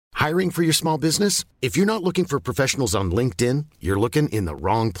Hiring for your small business? If you're not looking for professionals on LinkedIn, you're looking in the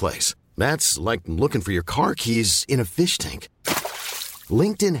wrong place. That's like looking for your car keys in a fish tank.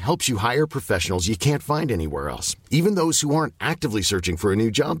 LinkedIn helps you hire professionals you can't find anywhere else, even those who aren't actively searching for a new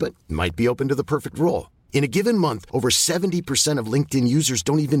job but might be open to the perfect role. In a given month, over 70% of LinkedIn users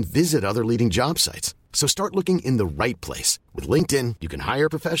don't even visit other leading job sites. So start looking in the right place. With LinkedIn, you can hire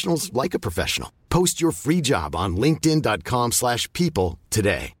professionals like a professional. Post your free job on linkedin.com/people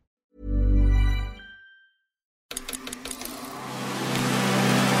today.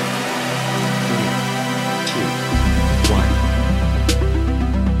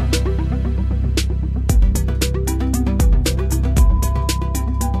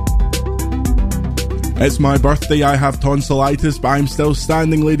 It's my birthday, I have tonsillitis, but I'm still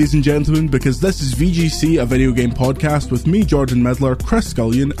standing, ladies and gentlemen, because this is VGC, a video game podcast with me, Jordan Midler, Chris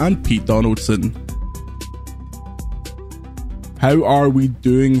Scullion, and Pete Donaldson. How are we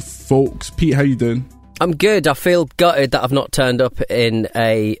doing, folks? Pete, how you doing? I'm good. I feel gutted that I've not turned up in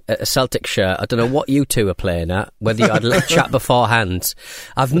a Celtic shirt. I don't know what you two are playing at, whether you had a little chat beforehand.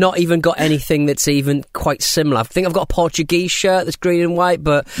 I've not even got anything that's even quite similar. I think I've got a Portuguese shirt that's green and white,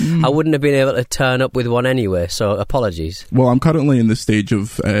 but I wouldn't have been able to turn up with one anyway, so apologies. Well, I'm currently in the stage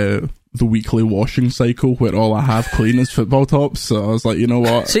of the weekly washing cycle where all I have clean is football tops, so I was like, you know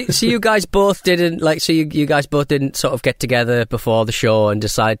what? So you guys both didn't you guys both didn't sort of get together before the show and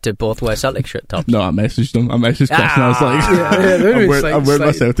decide to both wear Celtic shirt tops? No, I messaged them. I messaged Chris and I was like, I'm wearing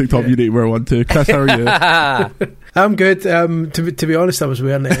my Celtic top, you need to wear one too. Chris, how are you? I'm good. To be honest, I was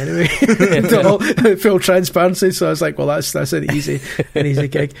wearing it anyway. Full transparency, so I was like, well, that's an easy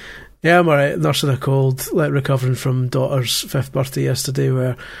gig. Yeah, I'm alright. Nursing a cold, recovering from daughter's 5th birthday yesterday,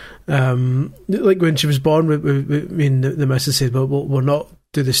 where, when she was born, the missus said, well, we'll not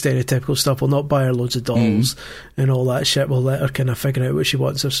do the stereotypical stuff. We'll not buy her loads of dolls and all that shit. We'll let her kind of figure out what she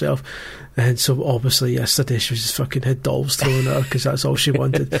wants herself. And so, obviously, yesterday she just fucking had dolls thrown at her because that's all she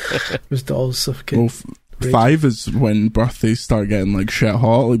wanted was dolls. So, 5 is when birthdays start getting shit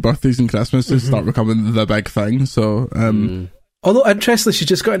hot. Like birthdays and Christmases start becoming the big thing. So, although, interestingly, she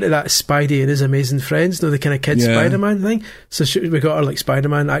just got into that Spidey and His Amazing Friends, the kind of kid Spider-Man thing. So we got her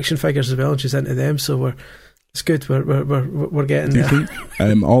Spider-Man action figures as well, and she's into them. So it's good. We're getting there.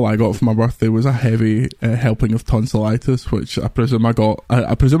 All I got for my birthday was a heavy helping of tonsillitis, which I presume I got.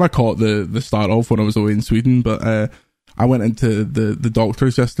 I presume I caught the start of when I was away in Sweden. But I went into the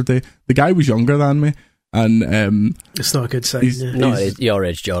doctors yesterday. The guy was younger than me. And it's not a good sign. Not at your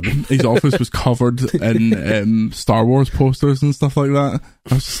age, Jordan. His office was covered in Star Wars posters and stuff like that.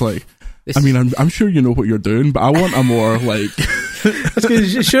 I was just like, I'm sure you know what you're doing, but I want a more That's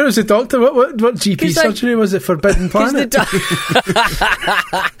good. Sure, as a doctor, what GP surgery was it? Forbidden Planet?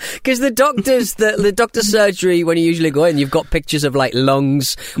 Because the doctor's surgery, when you usually go in, you've got pictures of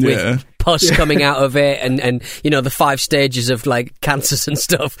lungs with pus coming out of it, and the 5 stages of cancers and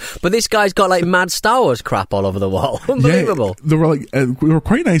stuff. But this guy's got mad Star Wars crap all over the wall. Unbelievable. Yeah, they were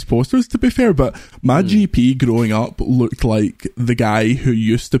quite nice posters, to be fair. But my GP growing up looked like the guy who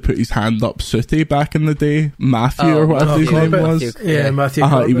used to put his hand up sooty back in the day, Matthew or whatever his name was. Matthew.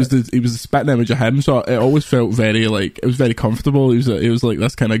 He was the spitting image of him. So it always felt very it was very comfortable. He was like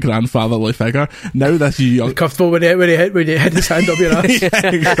this kind of grandfatherly figure. Now this young comfortable when he had his hand up your ass. Yeah,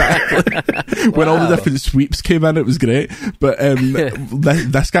 exactly. When all the different sweeps came in, it was great. But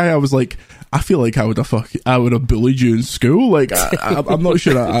this guy, I was like, I feel like I would have bullied you in school. I'm not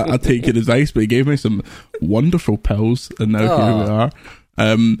sure I take your advice, but he gave me some wonderful pills, and now here we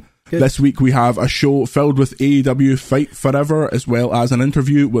are. This week we have a show filled with AEW Fight Forever, as well as an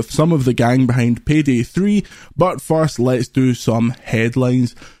interview with some of the gang behind Payday 3. But first, let's do some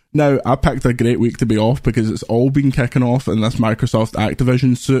headlines. Now, I picked a great week to be off because it's all been kicking off in this Microsoft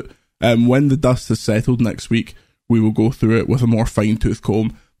Activision suit. When the dust has settled next week, we will go through it with a more fine-tooth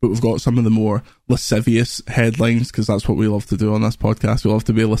comb. But we've got some of the more lascivious headlines, because that's what we love to do on this podcast. We love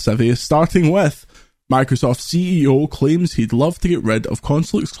to be lascivious, starting with Microsoft CEO claims he'd love to get rid of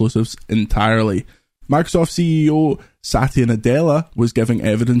console exclusives entirely. Microsoft CEO Satya Nadella was giving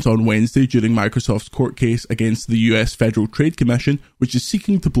evidence on Wednesday during Microsoft's court case against the US Federal Trade Commission, which is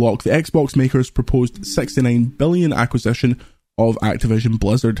seeking to block the Xbox maker's proposed $69 billion acquisition of Activision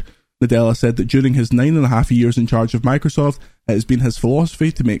Blizzard. Nadella said that during his 9.5 years in charge of Microsoft, it has been his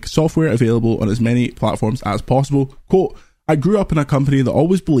philosophy to make software available on as many platforms as possible. Quote, I grew up in a company that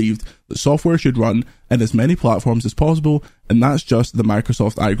always believed that software should run in as many platforms as possible, and that's just the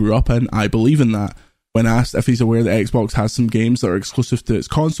Microsoft I grew up in. I believe in that. When asked if he's aware that Xbox has some games that are exclusive to its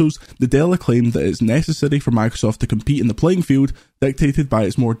consoles, Nadella claimed that it's necessary for Microsoft to compete in the playing field dictated by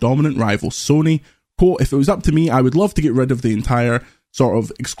its more dominant rival Sony. Quote, if it was up to me, I would love to get rid of the entire sort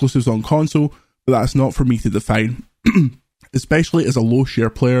of exclusives on console, but that's not for me to define. Especially as a low share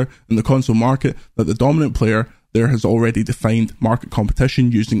player in the console market, that the dominant player there has already defined market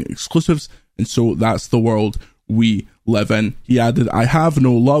competition using exclusives, and so that's the world we live in. He added, I have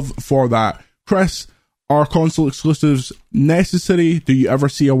no love for that. Chris, are console exclusives necessary? Do you ever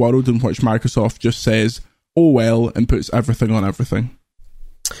see a world in which Microsoft just says, oh well, and puts everything on everything?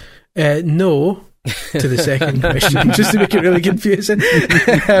 No, to the second question, just to make it really confusing.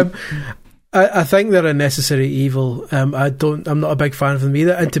 I think they're a necessary evil. I'm not a big fan of them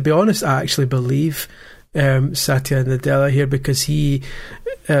either. And to be honest, I actually believe Satya Nadella here, because he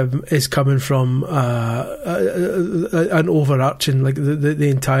is coming from an overarching, like the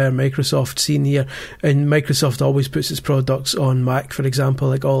entire Microsoft scene here. And Microsoft always puts its products on Mac, for example,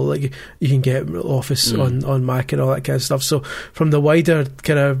 like you can get Office on Mac and all that kind of stuff. So from the wider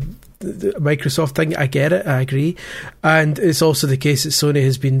kind of the Microsoft thing, I get it, I agree. And it's also the case that Sony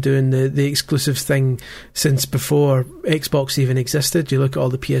has been doing the exclusives thing since before Xbox even existed. You look at all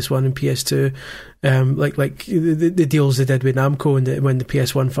the PS1 and PS2, like the deals they did with Namco when the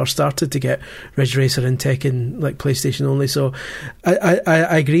PS1 first started to get Ridge Racer and Tekken, like PlayStation only. So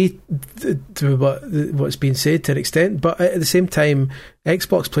I agree to what's been said to an extent, but at the same time,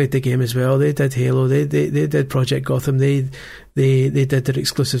 Xbox played the game as well. They did Halo, they did Project Gotham, they did their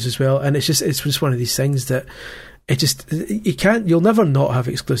exclusives as well. And it's just one of these things that you'll never not have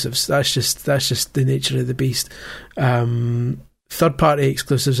exclusives. That's just the nature of the beast. Third party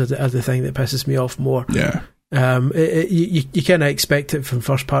exclusives are the thing that pisses me off more. Yeah. You kind of expect it from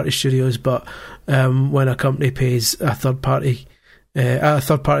first party studios, but when a company pays a third party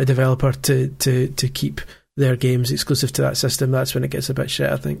developer to keep their games exclusive to that system, that's when it gets a bit shit,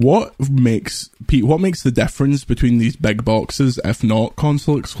 I think. What makes the difference between these big boxes, if not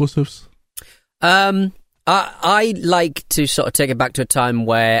console exclusives? I like to sort of take it back to a time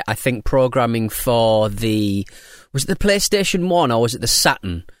where I think programming for was it the PlayStation 1 or was it the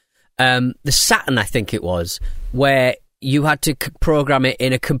Saturn? The Saturn, I think it was, where you had to program it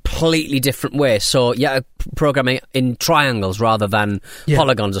in a completely different way. So you had to program it in triangles rather than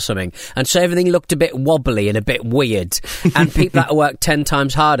polygons or something. And so everything looked a bit wobbly and a bit weird. And people had to work 10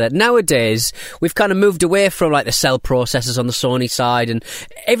 times harder. Nowadays, we've kind of moved away from like the cell processors on the Sony side, and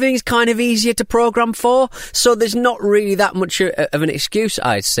everything's kind of easier to program for. So there's not really that much of an excuse,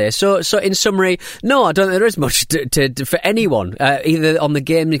 I'd say. So in summary, no, I don't think there is much to for anyone, either on the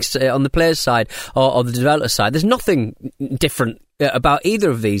game, on the player's side or the developer side. There's nothing different about either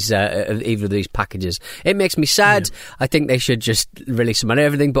of these packages. It makes me sad. I think they should just release them on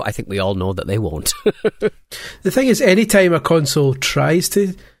everything, but I think we all know that they won't. The thing is, anytime a console tries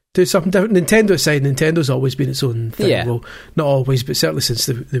to do something different, Nintendo aside, Nintendo's always been its own thing. Yeah. Well, not always, but certainly since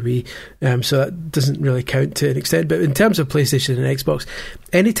the Wii, so that doesn't really count to an extent. But in terms of PlayStation and Xbox,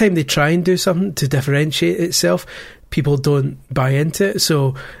 anytime they try and do something to differentiate itself, people don't buy into it.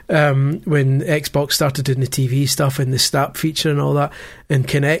 So when Xbox started doing the TV stuff and the Snap feature and all that, and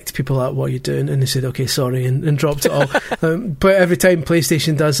Kinect, people are like, what are you doing? And they said, okay, sorry, and dropped it all. But every time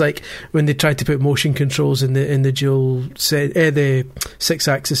PlayStation does, like when they tried to put motion controls in the dual set, the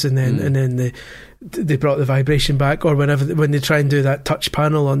 6-axis, and then they brought the vibration back, or when they try and do that touch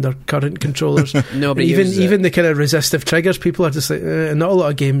panel on their current controllers, even the kind of resistive triggers, people are just like, not a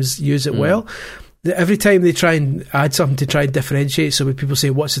lot of games use it well. Every time they try and add something to try and differentiate, so when people say,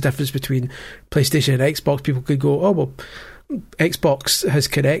 what's the difference between PlayStation and Xbox, people could go, oh, well, Xbox has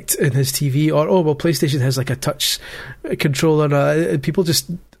Kinect in his TV, or, oh, well, PlayStation has like a touch controller. People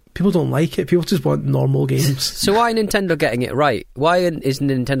don't like it. People just want normal games. So why Nintendo getting it right? Why is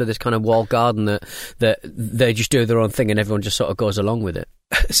Nintendo this kind of walled garden that they just do their own thing and everyone just sort of goes along with it?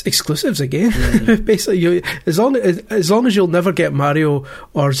 It's exclusives again. Basically, as long as you'll never get Mario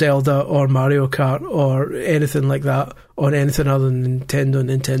or Zelda or Mario Kart or anything like that on anything other than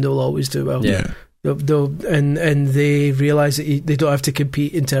Nintendo will always do well. Yeah. And they realise that they don't have to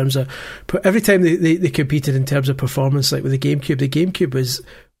compete in terms of... Every time they competed in terms of performance, like with the GameCube was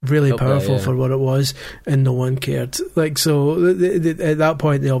really powerful for what it was, and no one cared. Like, so at that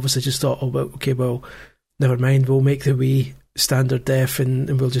point, they obviously just thought, oh, well, okay, well, never mind, we'll make the Wii standard def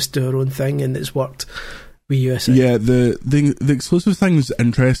and we'll just do our own thing, and it's worked. Wii USA. Yeah, the exclusive thing is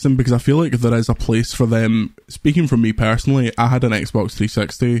interesting because I feel like there is a place for them. Speaking from me personally, I had an Xbox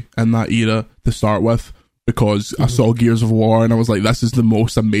 360 in that era to start with because I saw Gears of War and I was like, this is the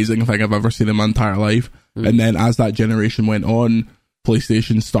most amazing thing I've ever seen in my entire life. And then as that generation went on,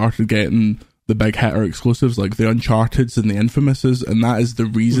 PlayStation started getting the big hitter exclusives like the Uncharted's and the Infamouses, and that is the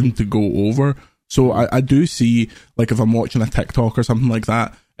reason to go over. So I do see, like, if I'm watching a TikTok or something like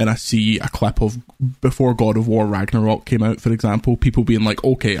that, and I see a clip of before God of War Ragnarok came out, for example, people being like,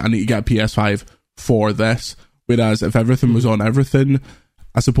 okay, I need to get a PS5 for this. Whereas if everything was on everything,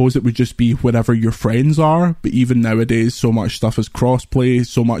 I suppose it would just be wherever your friends are. But even nowadays, so much stuff is crossplay,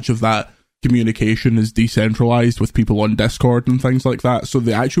 so much of that communication is decentralized with people on Discord and things like that. So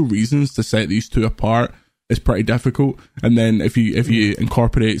the actual reasons to set these two apart is pretty difficult. And then if you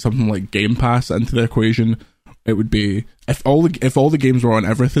incorporate something like Game Pass into the equation, it would be if all the games were on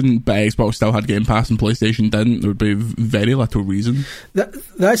everything, but Xbox still had Game Pass and PlayStation didn't, there would be very little reason.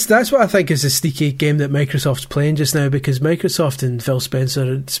 That's what I think is the sneaky game that Microsoft's playing just now, because Microsoft and Phil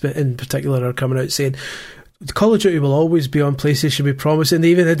Spencer in particular are coming out saying Call of Duty will always be on PlayStation, we promise. And they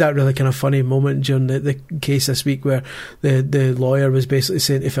even had that really kind of funny moment during the case this week where the lawyer was basically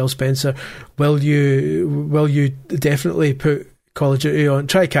saying to Phil Spencer, will you definitely put Call of Duty on,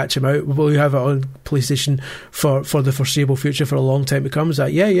 try to catch him out, will you have it on PlayStation for the foreseeable future, for a long time to come? He's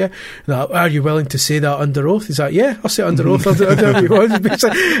like, yeah. Like, are you willing to say that under oath? He's like, yeah, I'll say it under oath. I'll do whatever you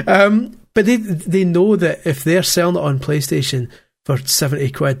want. But they know that if they're selling it on PlayStation for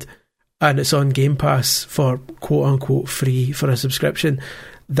 £70 and it's on Game Pass for quote unquote free for a subscription,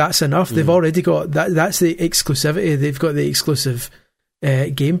 that's enough. They've already got that. That's the exclusivity. They've got the exclusive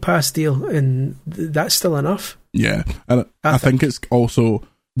Game Pass deal, and that's still enough. Yeah, and I think it's also,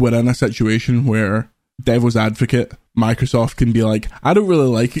 we're in a situation where, devil's advocate, Microsoft can be like, I don't really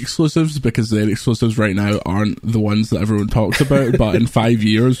like exclusives because their exclusives right now aren't the ones that everyone talks about, but in 5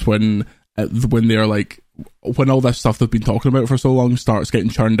 years when they're like, when all this stuff they've been talking about for so long starts getting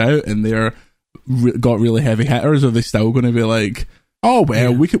churned out and they're got really heavy hitters, are they still going to be like, oh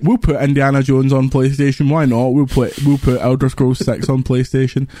well, we'll put Indiana Jones on PlayStation, why not? We'll put Elder Scrolls 6 on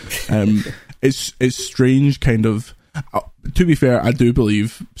PlayStation. It's strange, kind of. To be fair, I do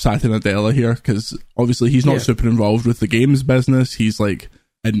believe Satya Nadella here, because obviously he's not super involved with the games business. He's like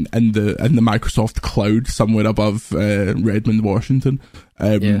in the Microsoft cloud somewhere above Redmond, Washington.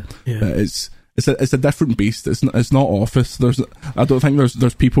 It's a different beast. It's not Office. I don't think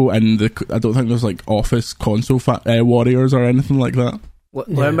there's people in the. I don't think there's like Office console warriors or anything like that.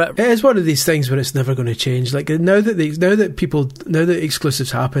 It is one of these things where it's never going to change. Like now that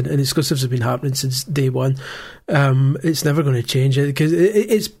exclusives happen, and exclusives have been happening since day one, it's never going to change it, because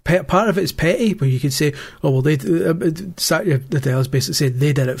it's part of it is petty, where you could say, oh well, Satya Nadella's basically said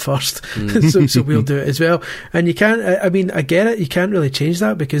they did it first, so we'll do it as well. And you can't. I mean, I get it. You can't really change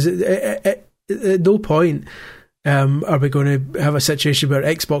that, because at no point are we going to have a situation where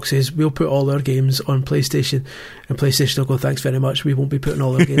Xbox says we'll put all our games on PlayStation, and PlayStation will go, thanks very much, we won't be putting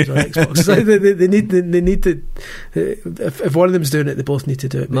all our games on Xbox. they need to. If one of them's doing it, they both need to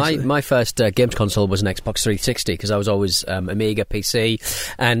do it. My first games console was an Xbox 360, because I was always Amiga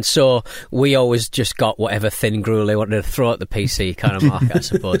PC, and so we always just got whatever thin gruel they wanted to throw at the PC kind of market, I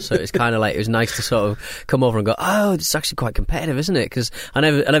suppose. So it's kind of like, it was nice to sort of come over and go, oh, it's actually quite competitive, isn't it? Because I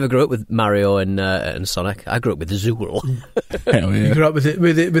never grew up with Mario and Sonic. I grew up with Zool. Hell yeah. You grew up with the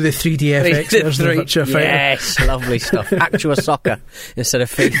 3DFX version of Virtua Fighter. Yes, lovely stuff. Actua Soccer instead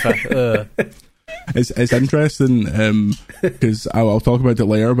of FIFA. It's interesting, because I'll talk about it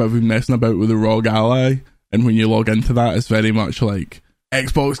later, but I've been messing about with the ROG Ally, and when you log into that, it's very much like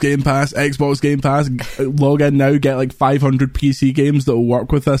Xbox Game Pass, log in now, get like 500 PC games that will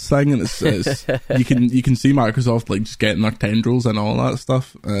work with this thing, and it's you can see Microsoft like just getting their tendrils and all that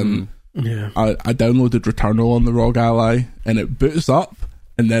stuff. I downloaded Returnal on the ROG Ally, and it boots up,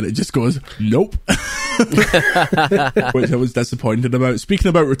 and then it just goes, nope. Which I was disappointed about. Speaking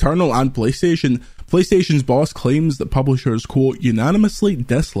about Returnal and PlayStation's boss claims that publishers, quote, unanimously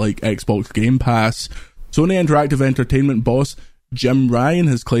dislike Xbox Game Pass. Sony Interactive Entertainment boss Jim Ryan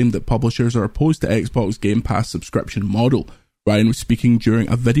has claimed that publishers are opposed to Xbox Game Pass subscription model. Ryan was speaking during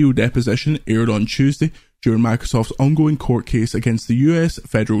a video deposition aired on Tuesday during Microsoft's ongoing court case against the US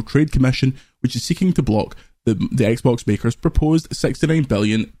Federal Trade Commission, which is seeking to block the Xbox maker's proposed $69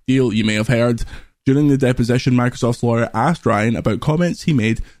 billion deal. You may have heard. During the deposition, Microsoft's lawyer asked Ryan about comments he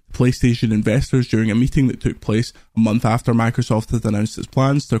made to PlayStation investors during a meeting that took place a month after Microsoft had announced its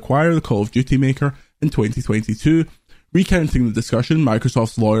plans to acquire the Call of Duty maker in 2022. Recounting the discussion,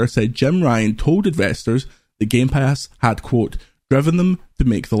 Microsoft's lawyer said Jim Ryan told investors that Game Pass had, quote, driven them to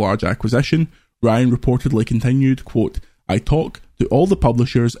make the large acquisition. Ryan reportedly continued, quote, I talk to all the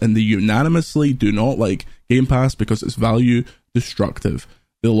publishers and they unanimously do not like Game Pass because it's value destructive.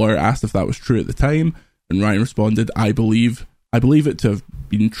 The lawyer asked if that was true at the time, and Ryan responded, I believe it to have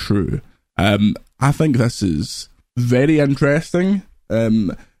been true. I think this is very interesting.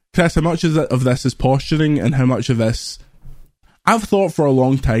 Chris, how much of this is posturing, and how much of this... I've thought for a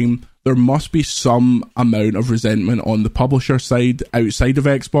long time there must be some amount of resentment on the publisher side outside of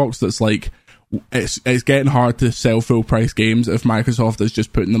Xbox that's like, it's getting hard to sell full price games if Microsoft is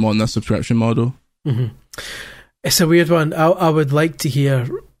just putting them on their subscription model. Mm-hmm. It's a weird one. I would like to hear,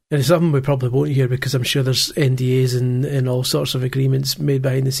 and it's something we probably won't hear because I'm sure there's NDAs and all sorts of agreements made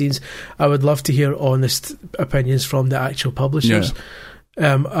behind the scenes. I would love to hear honest opinions from the actual publishers. Yeah.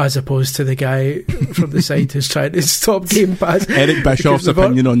 As opposed to the guy from the side who's trying to stop Game Pass. Eric Bischoff's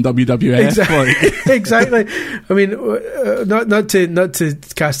opinion on WWF. Exactly. I mean, not to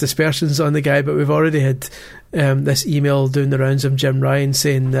cast aspersions on the guy, but we've already had this email doing the rounds of Jim Ryan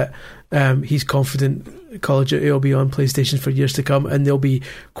saying that he's confident Call of Duty will be on PlayStation for years to come, and they'll be,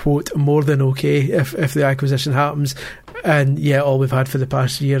 quote, more than okay if the acquisition happens. And yeah, all we've had for the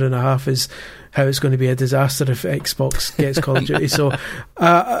past year and a half is how it's going to be a disaster if Xbox gets Call of Duty. So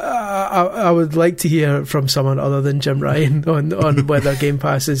I would like to hear from someone other than Jim Ryan on whether Game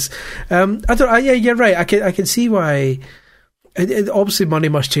Pass is. Yeah, you're right. I can see why. Obviously, money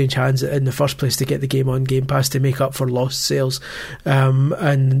must change hands in the first place to get the game on Game Pass to make up for lost sales.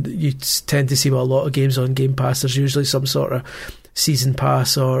 And you tend to see a lot of games on Game Pass. There's usually some sort of season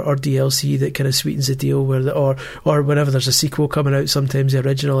pass or DLC that kind of sweetens the deal, or whenever there's a sequel coming out, sometimes the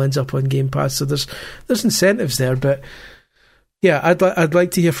original ends up on Game Pass. So there's incentives there, but yeah, I'd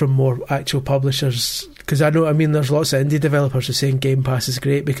like to hear from more actual publishers, because I mean there's lots of indie developers who are saying Game Pass is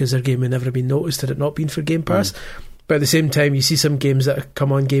great because their game had never been noticed had it not been for Game Pass. But at the same time, you see some games that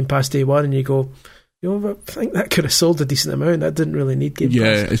come on Game Pass day one and you go, I think that could have sold a decent amount. That didn't really need Game Pass.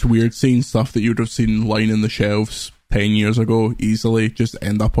 Yeah, it's weird seeing stuff that you would have seen lining the shelves 10 years ago easily just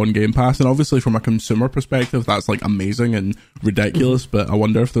end up on Game Pass. And obviously from a consumer perspective, that's like amazing and ridiculous. But I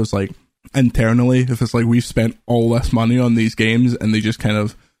wonder if there's like internally, if it's like we've spent all this money on these games and they just kind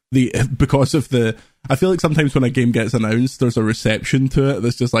of, because of the, I feel like sometimes when a game gets announced, there's a reception to it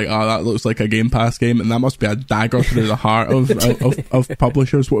that's just like, oh, that looks like a Game Pass game, and that must be a dagger through the heart of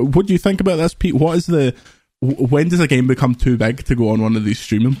publishers. What do you think about this, Pete? When does a game become too big to go on one of these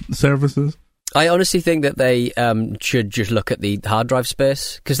streaming services? I honestly think that they should just look at the hard drive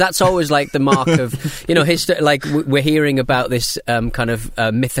space, because that's always like the mark of, like we're hearing about this kind of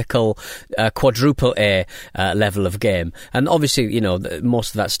mythical quadruple A level of game, and obviously most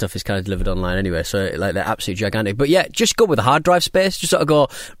of that stuff is kind of delivered online anyway, so like they're absolutely gigantic. But yeah, just go with the hard drive space. Just sort of go,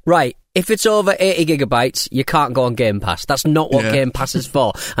 right, if it's over 80 gigabytes, you can't go on Game Pass. That's not what Game Pass is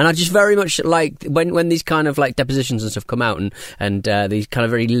for. And I just very much like when these kind of like depositions and stuff come out and these kind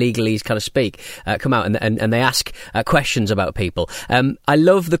of very legalese kind of speak come out and they ask questions about people. I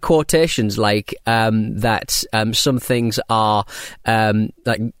love the quotations like that some things are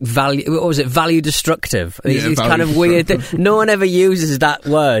like value destructive. These kind of weird things. No one ever uses that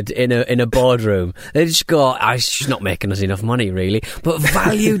word in a boardroom. They just go, she's not making us enough money really. But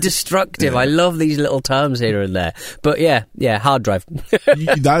value destructive. Yeah. I love these little terms here and there, but yeah, hard drive.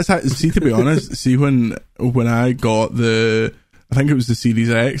 See, to be honest, when I got I think it was the Series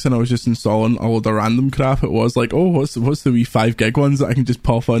X, and I was just installing all of the random crap. It was like, oh, what's the wee 5 gig ones that I can just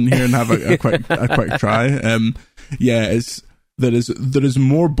pop on here and have a quick try. There is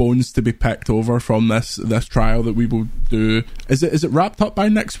more bones to be picked over from this trial that we will do. Is it wrapped up by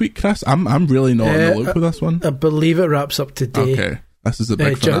next week, Chris? I'm really not on the look with this one. I believe it wraps up today. Okay. This is a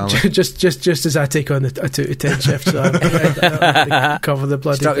big finale. Just as I take on a 2 to 10 shift, so I cover the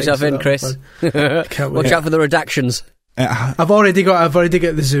bloody. Strap yourself in, Chris. Watch out for the redactions. I've already got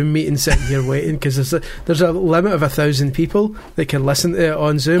the Zoom meeting sitting here waiting, because there's a limit of 1,000 people that can listen to it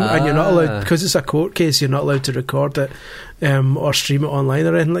on Zoom, and you're not allowed, because it's a court case, you're not allowed to record it or stream it online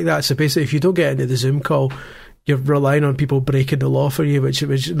or anything like that. So basically, if you don't get into the Zoom call, you're relying on people breaking the law for you, which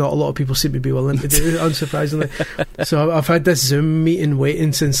not a lot of people seem to be willing to do, unsurprisingly. So I've had this Zoom meeting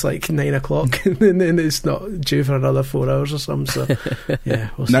waiting since like 9 o'clock, and it's not due for another 4 hours or something. So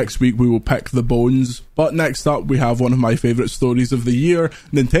yeah, next week we will pick the bones. But next up, we have one of my favourite stories of the year: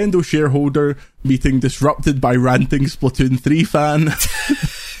 Nintendo shareholder meeting disrupted by ranting Splatoon 3 fan.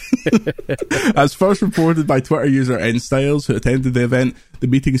 As first reported by Twitter user nstyles, who attended the event, the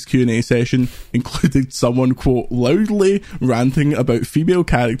meeting's Q&A session included someone, quote, loudly ranting about female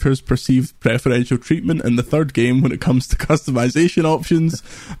characters' perceived preferential treatment in the third game when it comes to customization options.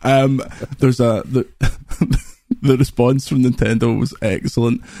 The response from Nintendo was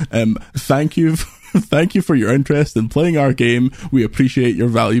excellent. Thank you for your interest in playing our game. We appreciate your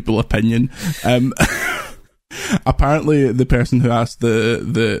valuable opinion. Apparently, the person who asked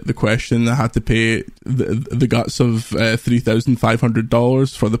the question had to pay the guts of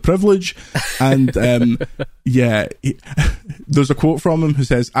 $3,500 for the privilege, and there's a quote from him who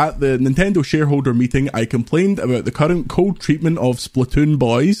says, "At the Nintendo shareholder meeting, I complained about the current cold treatment of Splatoon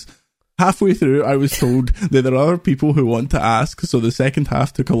boys." Halfway through, I was told that there are other people who want to ask, so the second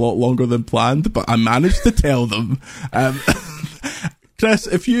half took a lot longer than planned, but I managed to tell them. Chris,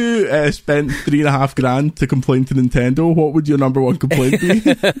 if you spent $3,500 to complain to Nintendo, what would your number one complaint be?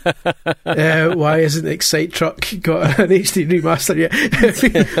 Why isn't Excite Truck got an HD remaster yet?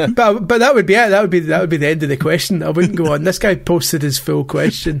 but that would be it. That would be the end of the question. I wouldn't go on. This guy posted his full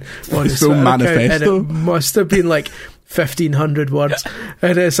question on his full manifesto, and it must have been like 1,500 words,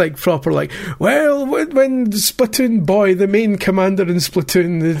 and it's like proper like, well, when Splatoon boy, the main commander in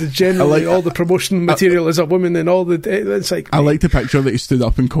Splatoon, the generally all the promotional material is a woman, and all the it's like. I like to picture that he stood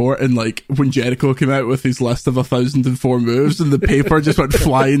up in court, and like when Jericho came out with his list of 1,004 moves, and the paper just went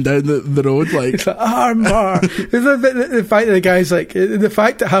flying down the road like armbar. The fact that the guy's like, the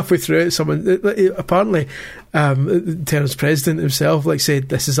fact that halfway through it, someone apparently. Terrence president himself like said,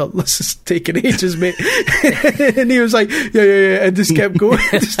 this is taking ages, mate. And he was like, yeah, and just kept going.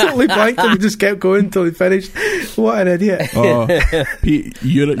 Just totally blanked and just kept going until he finished. What an idiot. Pete,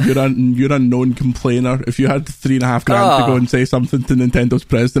 you're a known complainer. If you had $3,500 to go and say something to Nintendo's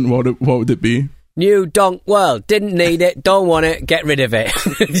president, what would it be? New donk world, didn't need it, don't want it, get rid of it.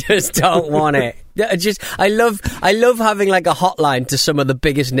 Just don't want it. I love having like a hotline to some of the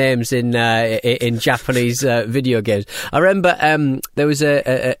biggest names in Japanese video games. I remember there was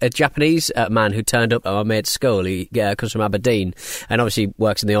a Japanese man who turned up at my mate's school. He comes from Aberdeen and obviously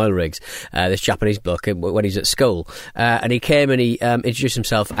works in the oil rigs. This Japanese bloke when he's at school, and he came and he introduced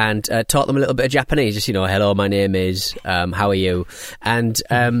himself and taught them a little bit of Japanese. Just hello, my name is, how are you? And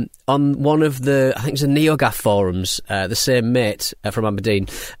on one of the, I think it was the NeoGAF forums, the same mate from Aberdeen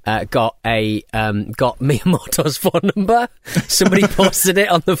got Miyamoto's phone number. Somebody posted it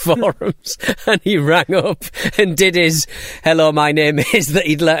on the forums, and he rang up and did his "hello, my name is" that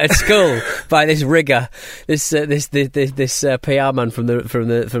he'd learnt at school by this rigger, this PR man from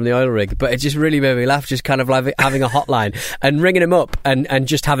the oil rig. But it just really made me laugh, just kind of like having a hotline and ringing him up and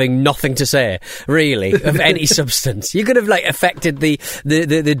just having nothing to say really of any substance. You could have like affected the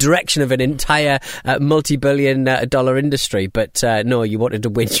direction of an entire multi-billion dollar industry, but no, you wanted to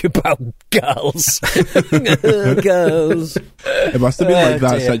whinge about girls. Girls. It must have been like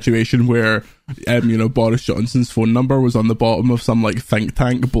that situation where Boris Johnson's phone number was on the bottom of some like think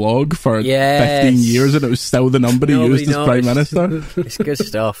tank blog for 15 years and it was still the number he used as Prime Minister. It's good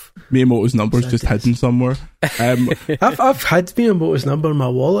stuff. Miyamoto's number's just hidden somewhere. I've had Miyamoto's number in my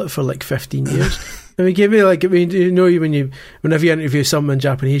wallet for like 15 years. I mean, give me like, whenever you interview someone in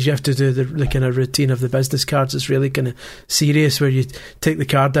Japanese, you have to do the kind of routine of the business cards. It's really kind of serious, where you take the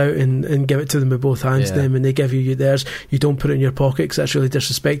card out and give it to them with both hands. Yeah. Then when they give you theirs, you don't put it in your pocket because that's really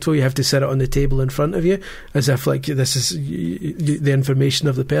disrespectful. You have to set it on the table in front of you as if like this is the information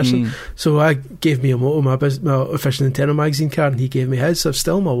of the person. So I gave Miyamoto my official Nintendo magazine card, and he gave me his. So I've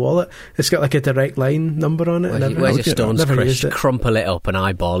still in my wallet. It's got like a direct line number on it. Where's your Stones Crush? Crumple it up and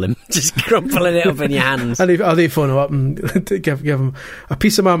eyeball him. Just crumpling it up in your hands. And they phone him up and give him a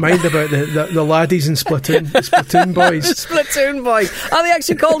piece of my mind about the laddies in Splatoon, the Splatoon boys. Splatoon boys. Are they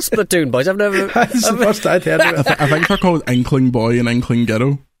actually called Splatoon boys? I've never. That's the first I'd heard of it. I think they're called Inkling Boy and Inkling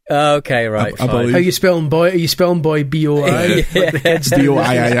Girl. Okay, right. I believe. Are you spelling boy? Are you spelling boy B-O-I?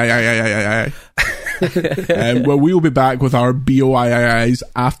 B-O-I-I-I-I-I-I. Well, we'll be back with our B-O-I-I-Is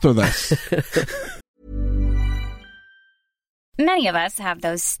after this. Many of us have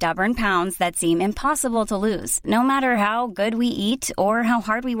those stubborn pounds that seem impossible to lose, no matter how good we eat or how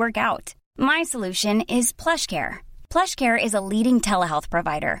hard we work out. My solution is PlushCare. PlushCare is a leading telehealth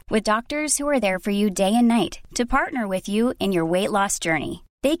provider with doctors who are there for you day and night to partner with you in your weight loss journey.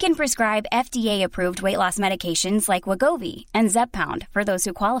 They can prescribe FDA-approved weight loss medications like Wegovy and Zepbound for those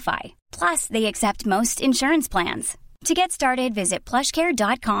who qualify. Plus, they accept most insurance plans. To get started, visit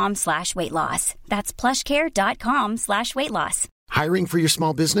plushcare.com/weightloss. That's plushcare.com/weightloss. Hiring for your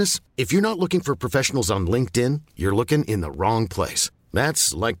small business? If you're not looking for professionals on LinkedIn, you're looking in the wrong place.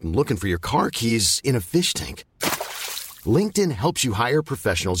 That's like looking for your car keys in a fish tank. LinkedIn helps you hire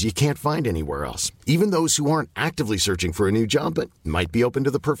professionals you can't find anywhere else, even those who aren't actively searching for a new job but might be open to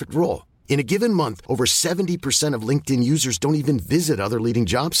the perfect role. In a given month, over 70% of LinkedIn users don't even visit other leading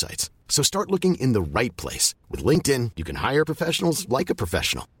job sites. So start looking in the right place. With LinkedIn, you can hire professionals like a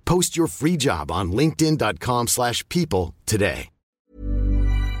professional. Post your free job on linkedin.com/people today.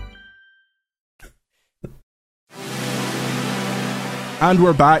 And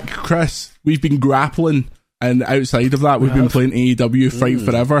we're back, Chris. We've been grappling, and outside of that, we've been playing AEW Fight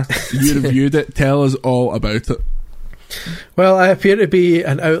Forever. You reviewed it. Tell us all about it. Well, I appear to be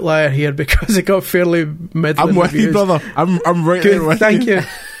an outlier here because it got fairly middling I'm with reviews. you, brother. I'm right Good, there with thank you.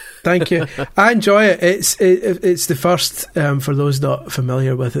 Thank you. I enjoy it. It's the first, for those not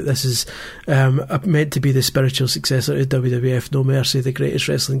familiar with it, this is meant to be the spiritual successor to WWF No Mercy, the greatest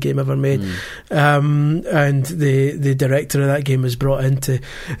wrestling game ever made. And the director of that game was brought into...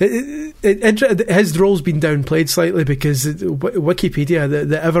 his role's been downplayed slightly because Wikipedia,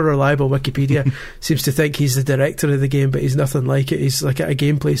 the ever-reliable Wikipedia, seems to think he's the director of the game, but he's nothing like it. He's like a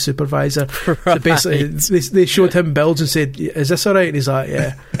gameplay supervisor. Right. So basically, they showed him builds and said, "Is this alright?" And he's like,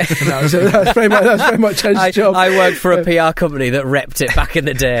 "Yeah." And that's pretty much his job. I worked for a PR company that repped it back in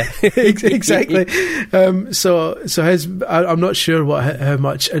the day. Exactly. So his, I'm not sure how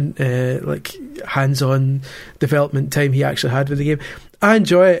much like hands-on development time he actually had with the game. I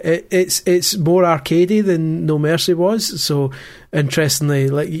enjoy it. It's more arcadey than No Mercy was. So interestingly,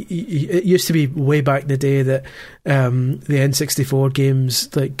 like it used to be way back in the day that the N64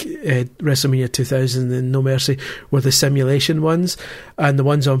 games like WrestleMania 2000 and No Mercy were the simulation ones, and the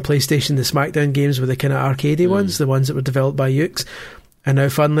ones on PlayStation, the SmackDown games, were the kind of arcadey ones, the ones that were developed by Ukes. And now,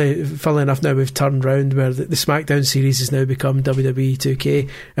 funnily enough, now we've turned round where the SmackDown series has now become WWE 2K,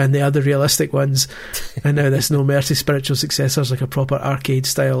 and they are the realistic ones. And now this No Mercy spiritual successor is like a proper arcade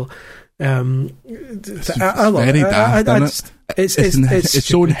style. I love very it. daft, it's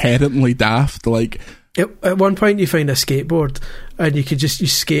so inherently daft. Like at one point, you find a skateboard, and you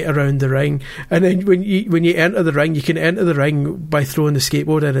skate around the ring. And then when you enter the ring, you can enter the ring by throwing the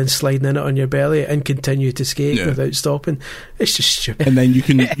skateboard in and sliding in it on your belly, and continue to skate without stopping. It's just stupid. And then you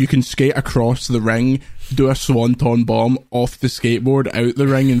can skate across the ring, do a swanton bomb off the skateboard, out the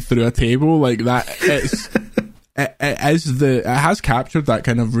ring, and through a table like that. It has captured that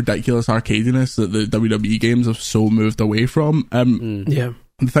kind of ridiculous arcadiness that the WWE games have so moved away from.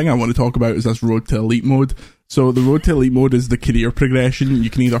 The thing I want to talk about is this Road to Elite mode. So the Road to Elite mode is the career progression. You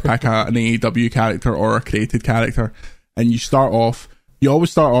can either pick an AEW character or a created character, and you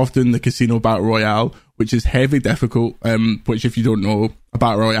always start off doing the Casino Battle Royale, which is heavy difficult, which if you don't know, a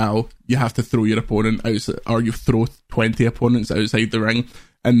Battle Royale, you have to throw your opponent outside, or you throw 20 opponents outside the ring,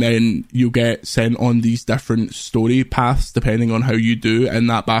 and then you get sent on these different story paths depending on how you do in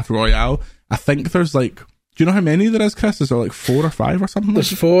that Battle Royale. I think there's like... Do you know how many there is, Chris? Is there like 4 or 5 or something?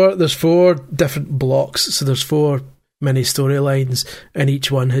 There's four different blocks, so there's 4 mini storylines, and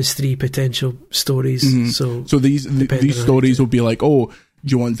each one has 3 potential stories. So these stories will be like, oh, do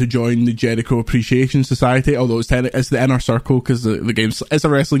you want to join the Jericho Appreciation Society? Although it's the Inner Circle, because the game's, it's a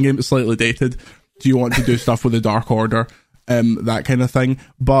wrestling game, it's slightly dated. Do you want to do stuff with the Dark Order? That kind of thing.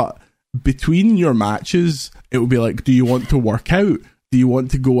 But between your matches, it will be like, do you want to work out? Do you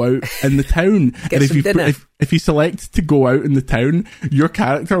want to go out in the town? And if you select to go out in the town, your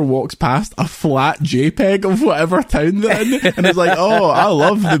character walks past a flat JPEG of whatever town they're in, and it's like, oh, I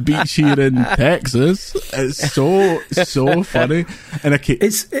love the beach here in Texas. It's so funny. And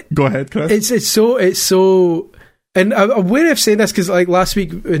go ahead, Chris. It's so. And I'm wary of saying this because, like, last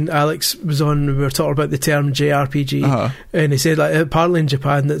week when Alex was on, we were talking about the term JRPG, and he said, like, apparently in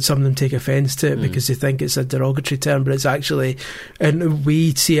Japan that some of them take offence to it because they think it's a derogatory term, but it's actually, and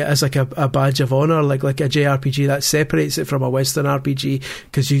we see it as like a badge of honour, like a JRPG that separates it from a Western RPG,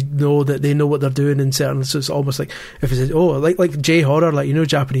 because you know that they know what they're doing in certain, so it's almost like, if it's, like J-horror, like, you know,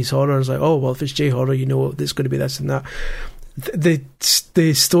 Japanese horror is like, oh, well, if it's J-horror, you know it's going to be this and that.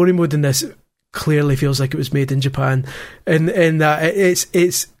 The story mode in this clearly feels like it was made in Japan, and that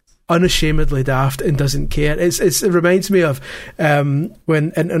it's unashamedly daft and doesn't care. It reminds me of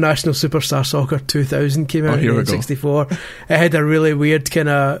when International Superstar Soccer 2000 came out in 1964. It had a really weird kind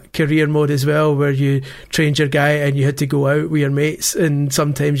of career mode as well, where you trained your guy and you had to go out with your mates, and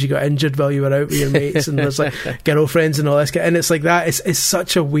sometimes you got injured while you were out with your mates, and there's like girlfriends and all this, and it's like that. It's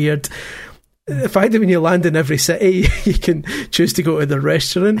such a weird... The fact that when you land in every city, you can choose to go to the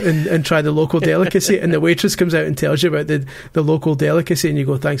restaurant and try the local delicacy, and the waitress comes out and tells you about the local delicacy, and you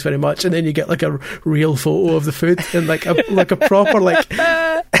go, thanks very much, and then you get like a real photo of the food and like a proper like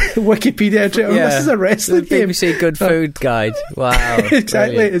Wikipedia entry. Oh, this is a wrestling game. BBC Good Food Guide. Wow,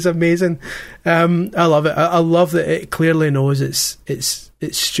 exactly. Brilliant. It's amazing. I love it. I love that it clearly knows it's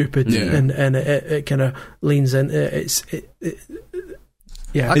stupid, and it kind of leans into it.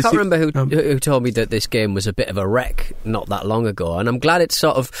 Yeah, I can't remember who told me that this game was a bit of a wreck not that long ago, and I'm glad it's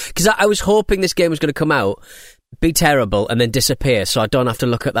sort of... Because I was hoping this game was going to come out, be terrible, and then disappear, so I don't have to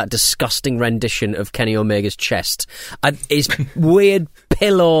look at that disgusting rendition of Kenny Omega's chest. His weird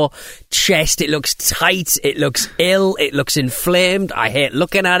pillow chest, it looks tight, it looks ill, it looks inflamed, I hate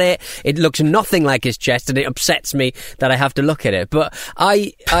looking at it, it looks nothing like his chest, and it upsets me that I have to look at it. But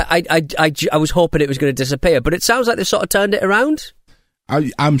I was hoping it was going to disappear, but it sounds like they sort of turned it around.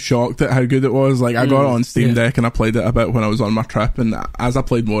 I'm shocked at how good it was. Like, I got it on Steam Deck and I played it a bit when I was on my trip, and as I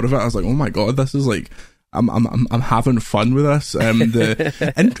played more of it, I was like, oh my god, this is like, I'm having fun with this.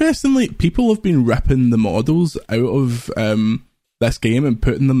 Interestingly, people have been ripping the models out of this game and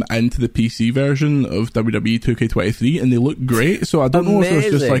putting them into the PC version of WWE 2K23, and they look great. So I don't know if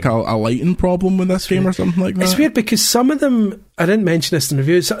there's just like a lighting problem with this game or something like that. It's weird because some of them, I didn't mention this in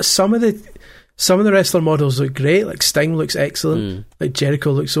reviews, some of the wrestler models look great. Like Sting looks excellent. Like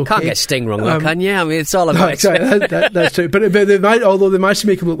Jericho looks okay. Can't get Sting wrong, though, can you? I mean, it's all about that's true. But although they managed to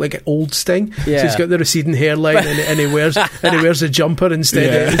make him look like an old Sting, so he's got the receding hairline and he wears a jumper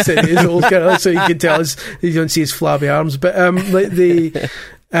instead of his old guy, so you can tell you don't see his flabby arms. But but then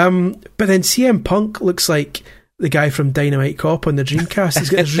CM Punk looks like the guy from Dynamite Cop on the Dreamcast.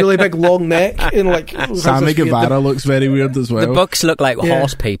 He's got this really big long neck and like Sammy Guevara looks very weird as well. The Bucks look like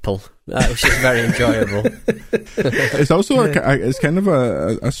horse people, which is very enjoyable. It's also it's kind of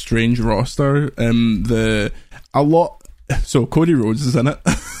a strange roster. So Cody Rhodes is in it.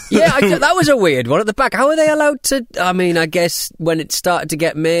 That was a weird one at the back. How are they allowed to? I mean, I guess when it started to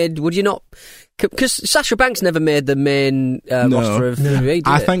get made, would you not? Because Sasha Banks never made the main roster of WWE.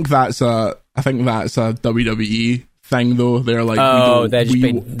 I think that's a WWE thing, though. They're like,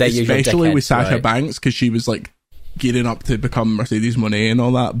 especially with Sasha Banks, because she was like gearing up to become Mercedes Moné and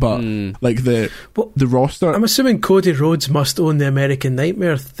all that. But like the roster, I'm assuming Cody Rhodes must own the American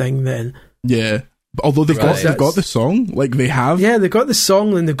Nightmare thing then. Yeah. Although they've got the song, like they have. Yeah, they've got the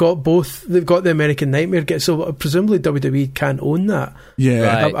song and they've got both. They've got the American Nightmare. So presumably WWE can't own that.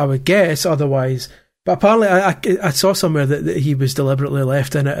 Yeah, I would guess otherwise. But apparently, I saw somewhere that he was deliberately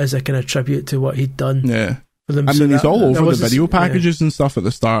left in it as a kind of tribute to what he'd done. Yeah. For them. I mean, he's all over the video packages and stuff at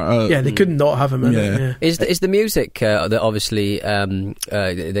the start. They could not have him in it. Yeah. Is the music that obviously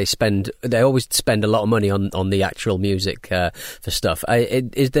they always spend a lot of money on the actual music for stuff.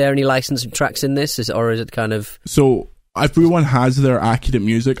 Is there any licensed tracks in this, or is it kind of? So everyone has their accurate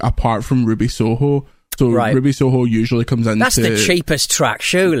music apart from Ruby Soho. So Ruby Soho usually comes in. That's the cheapest track,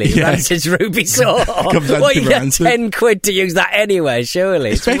 surely. Yeah. Rancid's Ruby Soho. Well, you get £10 to use that anyway,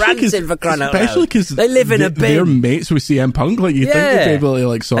 surely. It's Rancid for crying out loud. Especially because they live in a bin. They're mates with CM Punk. Like you think they'd be able to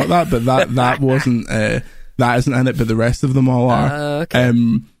like sort that, but that wasn't. That isn't in it, but the rest of them all are. Okay.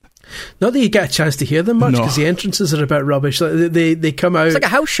 Not that you get a chance to hear them much because the entrances are a bit rubbish. Like they come out. It's like a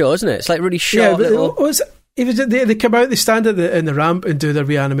house show, isn't it? It's like really short. They come out, they stand in the ramp and do their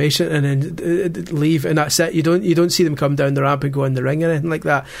reanimation and then leave, and that's it. You don't see them come down the ramp and go in the ring or anything like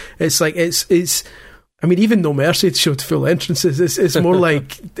that. It's like it's. I mean, even No Mercy showed full entrances. It's more like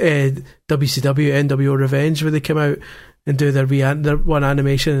WCW NWO Revenge, where they come out and do their one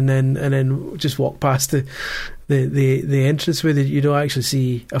animation and then just walk past the entrance where you don't actually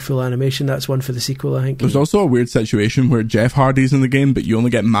see a full animation. That's one for the sequel, I think. There's also a weird situation where Jeff Hardy's in the game, but you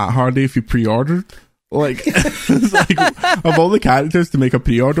only get Matt Hardy if you pre-ordered. Like, it's like of all the characters to make a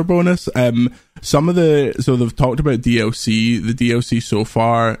pre-order bonus, so they've talked about DLC. The DLC so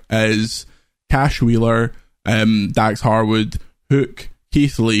far is Cash Wheeler, Dax Harwood, Hook,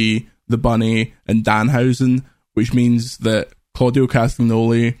 Keith Lee, The Bunny, and Danhausen, which means that Claudio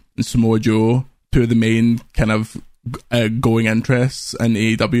Castagnoli and Samoa Joe, two of the main kind of going interests in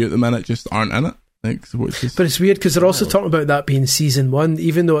AEW at the minute, just aren't in it. But it's weird because they're also talking about that being season 1,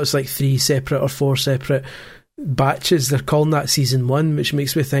 even though it's like 3 separate or 4 separate batches. They're calling that season 1, which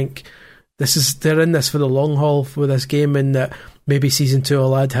makes me think they're in this for the long haul for this game, and that maybe season 2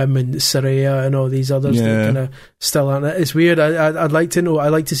 will add him and Saraya and all these others that kind of still aren't it. It's weird. I'd like to know. I'd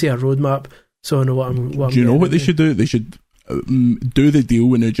like to see a roadmap so I know what I'm. Do you know what they should do? They should do the deal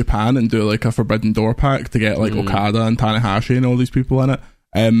with New Japan and do like a Forbidden Door pack to get like Okada and Tanahashi and all these people in it.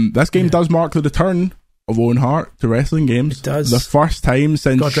 This game does mark the return of Owen Hart to wrestling games. It does. The first time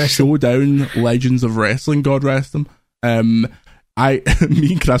since Showdown Legends of Wrestling, God rest him. Me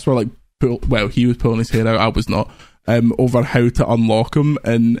and Chris were like, he was pulling his hair out, I was not, over how to unlock him,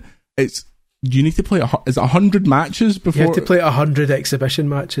 and you need to play, is it 100 matches before? You have to play 100 exhibition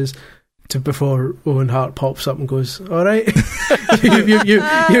matches before Owen Hart pops up and goes, all right,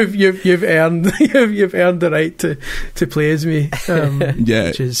 you've earned the right to play as me.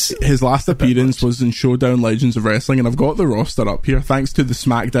 Which is his last appearance was in Showdown Legends of Wrestling, and I've got the roster up here thanks to the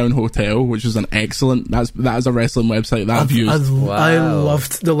SmackDown Hotel, which is an excellent. That is a wrestling website that I've used. I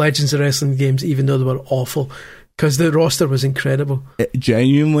loved the Legends of Wrestling games, even though they were awful, because the roster was incredible.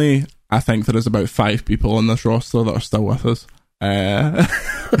 Genuinely, I think there is about 5 people on this roster that are still with us.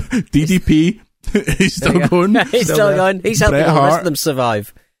 DDP, he's still going. He's still going. He's helping all the rest of them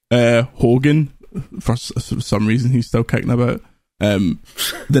survive. Hogan, for some reason, he's still kicking about.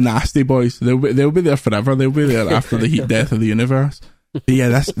 The Nasty Boys, they'll be there forever. They'll be there after the heat death of the universe. Yeah,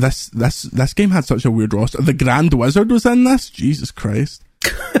 this game had such a weird roster. The Grand Wizard was in this. Jesus Christ.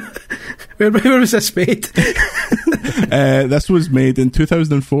 Where was this made? This was made in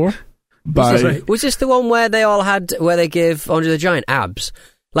 2004. Was this the one where they gave Andre the Giant abs?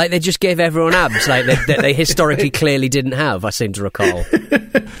 Like, they just gave everyone abs, like that they historically clearly didn't have, I seem to recall.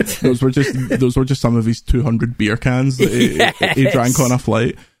 Those were just some of his 200 beer cans that he drank on a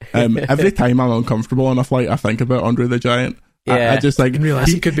flight. Every time I'm uncomfortable on a flight, I think about Andre the Giant. Yeah. I just like,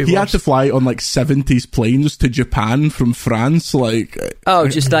 he had to fly on like 70s planes to Japan from France, like...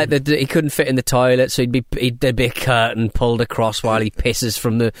 just like he couldn't fit in the toilet, so there'd be a curtain pulled across while he pisses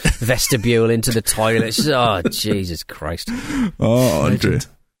from the vestibule into the toilet. Oh, Jesus Christ. Oh, Andre.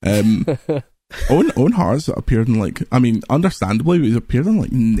 Owen Hart's appeared in, like, I mean, understandably, he's appeared in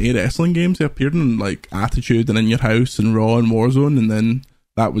like no wrestling games. He appeared in like Attitude and In Your House and Raw and Warzone, and then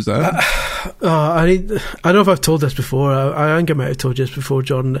that was it. I don't know if I've told this before. I think I might have told you this before,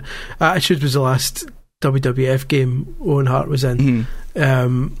 Jordan. Attitude was the last WWF game Owen Hart was in,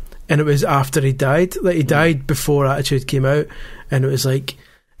 and it was after he died. Like, he died before Attitude came out, and it was like,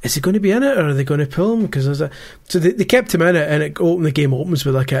 is he going to be in it, or are they going to pull him? Because so they kept him in it, and the game opens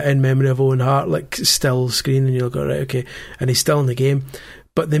with like a in memory of Owen Hart, like still screen, and you'll go, right, okay, and he's still in the game,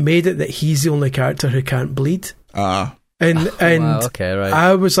 but they made it that he's the only character who can't bleed. And wow, okay, right.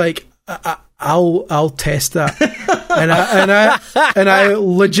 I was like, I'll test that, and I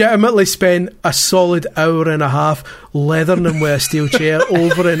legitimately spent a solid hour and a half leathering him with a steel chair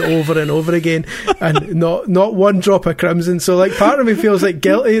over and over and over again, and not one drop of crimson. So, like, part of me feels like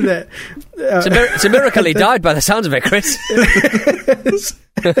guilty that it's a miracle he died by the sounds of it, Chris.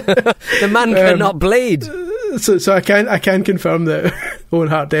 The man cannot bleed. So I can confirm that Owen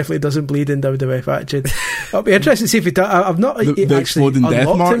Hart definitely doesn't bleed in WWF Attitude. I'll be interested to see if he does. I've not actually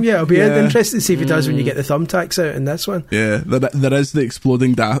unlocked him yet. I'll be interested to see if he does when you get the thumbtacks out in this one. Yeah, there is the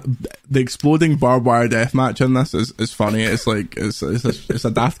exploding barbed wire death match in this is funny. It's like it's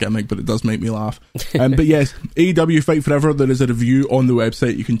a daft gimmick, but it does make me laugh. But yes, AEW Fight Forever. There is a review on the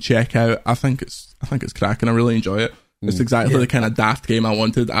website you can check out. I think it's cracking. I really enjoy it. It's exactly the kind of daft game I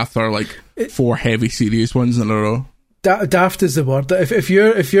wanted after like 4 heavy serious ones in a row. Daft is the word. If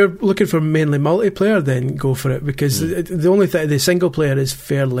you're looking for mainly multiplayer, then go for it, because the only thing, the single player is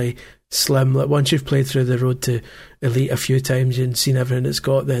fairly slim. Like, once you've played through the Road to Elite a few times and seen everything it's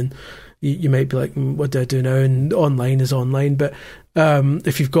got, then you might be like, what do I do now? And online is online. But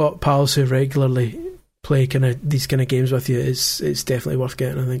if you've got pals who regularly play these kind of games with you, it's definitely worth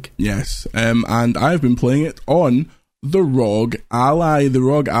getting, I think. Yes, and I've been playing it on the ROG Ally. The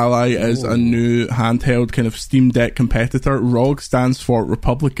ROG Ally is a new handheld kind of Steam Deck competitor. ROG stands for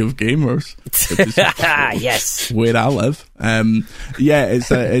Republic of Gamers, which is yes, where I live. It's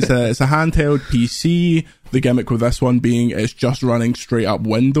a handheld PC. The gimmick with this one being it's just running straight up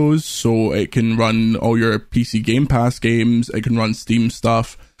Windows, so it can run all your PC Game Pass games. It can run Steam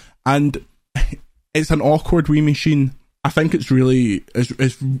stuff, and it's an awkward wee machine. I think it's really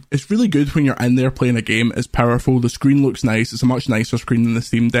good when you're in there playing a game. It's powerful. The screen looks nice. It's a much nicer screen than the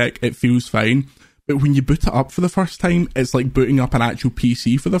Steam Deck. It feels fine. But when you boot it up for the first time, it's like booting up an actual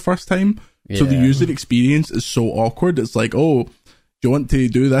PC for the first time. Yeah. So the user experience is so awkward. It's like, oh, do you want to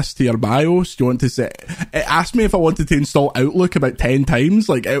do this to your BIOS? Do you want to set... It asked me if I wanted to install Outlook about 10 times.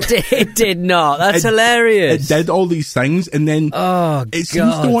 Like, it did not. That's hilarious. It did all these things, and then it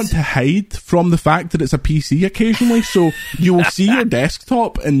seems to want to hide from the fact that it's a PC occasionally. So you will see your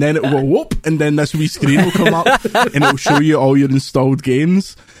desktop, and then it will whoop, and then this wee screen will come up, and it will show you all your installed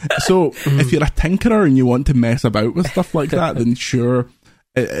games. So if you're a tinkerer and you want to mess about with stuff like that, then sure...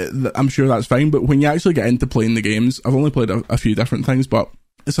 I'm sure that's fine, but when you actually get into playing the games, I've only played a few different things, but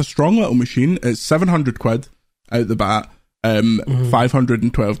it's a strong little machine. It's 700 quid out the bat,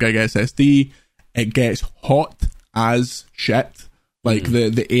 512 gig SSD. It gets hot as shit. Like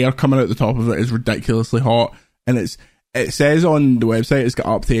the air coming out the top of it is ridiculously hot, and it says on the website it's got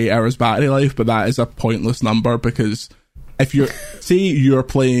up to 8 hours battery life, but that is a pointless number, because if you're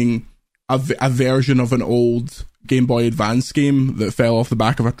playing a version of an old Game Boy Advance game that fell off the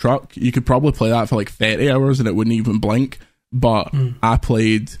back of a truck, you could probably play that for like 30 hours and it wouldn't even blink. But I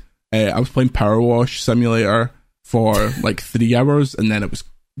was playing Power Wash Simulator for like 3 hours, and then it was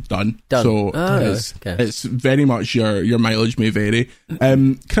done. So it's very much your mileage may vary.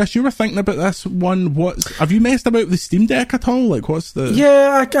 Chris, you were thinking about this one. Have you messed about with the Steam Deck at all? Like, what's the... Yeah,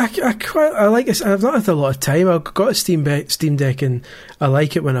 I like it. I've not had a lot of time. I've got a Steam Deck and I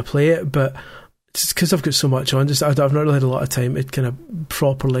like it when I play it, but it's because I've got so much on. I've not really had a lot of time to kind of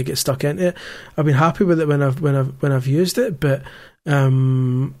properly get stuck into it. I've been happy with it when I've used it, but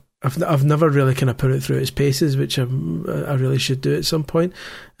I've never really kind of put it through its paces, which I really should do at some point.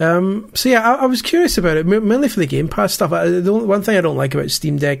 So yeah, I was curious about it, mainly for the Game Pass stuff. One thing I don't like about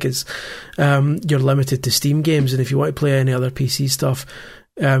Steam Deck is you're limited to Steam games, and if you want to play any other PC stuff,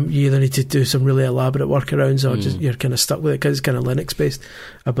 you either need to do some really elaborate workarounds, or just you're kind of stuck with it because it's kind of Linux based,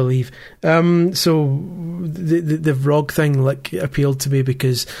 I believe. So the ROG thing appealed to me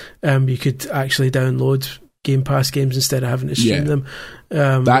because you could actually download Game Pass games instead of having to stream them.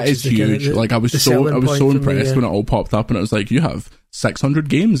 That is huge. I was so impressed when it all popped up, and it was like, you have 600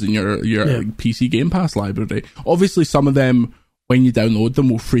 games in your PC Game Pass library. Obviously, some of them, when you download them,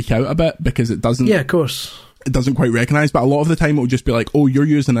 will freak out a bit because it doesn't. Yeah, of course. It doesn't quite recognise, but a lot of the time it will just be like, oh, you're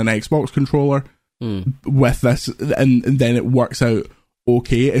using an Xbox controller with this, and then it works out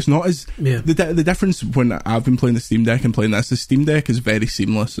okay. It's not as the difference when I've been playing the Steam Deck and playing this. The Steam Deck is very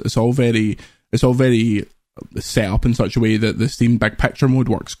seamless. It's all very set up in such a way that the Steam Big Picture mode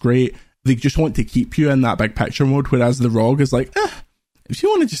works great. They just want to keep you in that Big Picture mode, whereas the ROG is like, if you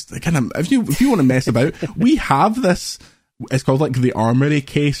want to just kind of, if you want to mess about, we have this. It's called like the Armory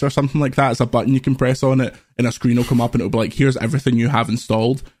case or something like that. It's a button you can press on it, and a screen will come up, and it'll be like, here's everything you have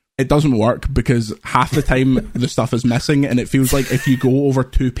installed. It doesn't work because half the time the stuff is missing, and it feels like if you go over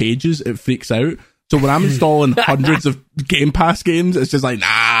 2 pages, it freaks out. So when I'm installing hundreds of Game Pass games, it's just like, nah,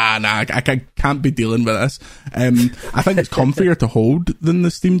 I can't be dealing with this. I think it's comfier to hold than the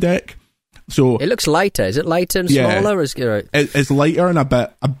Steam Deck. So it looks lighter. Is it lighter and smaller? Or is it's lighter and a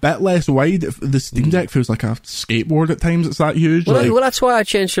bit less wide. The Steam Deck feels like a skateboard at times. It's that huge. Well, that's why I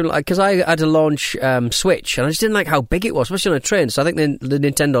changed from, because I had to launch Switch, and I just didn't like how big it was, especially on a train. So I think the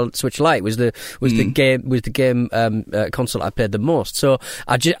Nintendo Switch Lite was the game console I played the most. So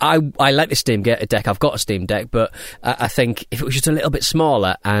I like the Steam Deck. I've got a Steam Deck, but I think if it was just a little bit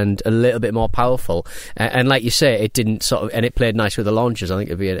smaller and a little bit more powerful, and like you say, it didn't and it played nice with the launchers, I think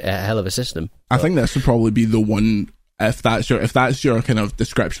it'd be a hell of a system. I think this would probably be the one, if that's your kind of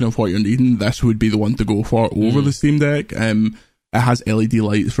description of what you're needing, this would be the one to go for over the Steam Deck. It has LED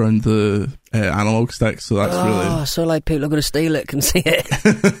lights around the analog stick, so that's really... so like people are going to steal it can see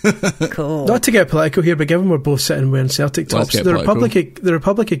it. Cool. Not to get political here, but given we're both sitting wearing Celtic tops, the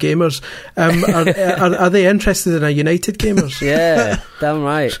Republic of Gamers, are they interested in a United Gamers? Yeah, damn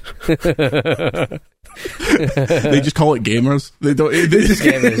right. They just call it Gamers. They don't. They just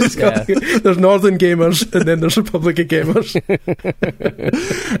Gamers. Yeah. There's Northern Gamers, and then there's Republic of Gamers.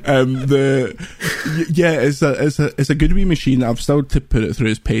 It's a good wee machine. I've still to put it through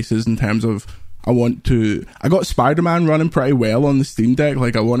its paces in terms of I got Spider-Man running pretty well on the Steam Deck.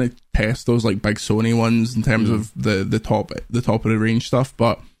 Like, I want to test those like big Sony ones in terms of the top of the range stuff,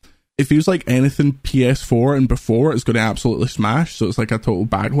 but it feels like anything PS4 and before is going to absolutely smash. So it's like a total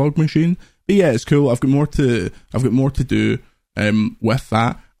backlog machine. But yeah, it's cool. I've got more to do with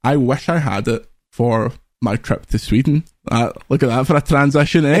that. I wish I had it for my trip to Sweden. Look at that for a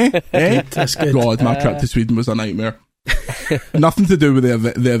transition, eh? That's good. God, my trip to Sweden was a nightmare. Nothing to do with the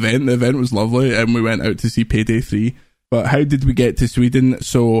event. The event was lovely, and we went out to see Payday 3. But how did we get to Sweden?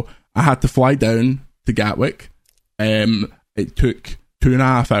 So I had to fly down to Gatwick. It took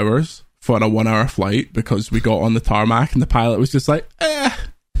 2.5 hours for a 1-hour flight because we got on the tarmac and the pilot was just like,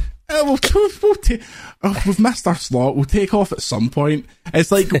 we've missed our slot. We'll take off at some point.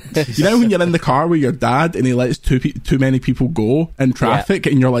 It's like, you know when you're in the car with your dad and he lets too many people go in traffic,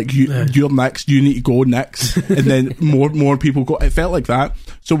 and you're like, you're next, you need to go next, and then more people go. It felt like that.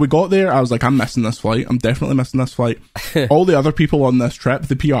 So we got there. I was like, I'm missing this flight. I'm definitely missing this flight. All the other people on this trip,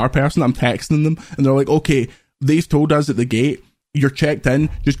 the PR person, I'm texting them, and they're like, okay, they've told us at the gate, you're checked in,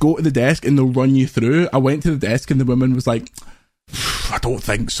 just go to the desk and they'll run you through. I went to the desk and the woman was like, I don't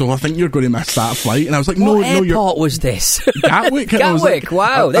think so. I think you're going to miss that flight. And I was like, what airport was this? Gatwick. Gatwick.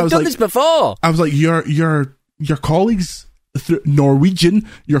 Wow, they've done this before. I was like, your colleagues through Norwegian,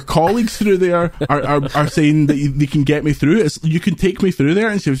 your colleagues through there are saying that they can get me through. You can take me through there.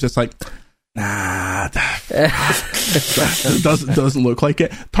 And she was just like, nah, doesn't look like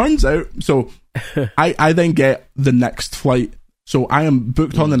it. Turns out, so I then get the next flight. So I am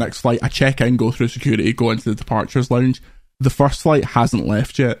booked on the next flight. I check in, go through security, go into the departures lounge. The first flight hasn't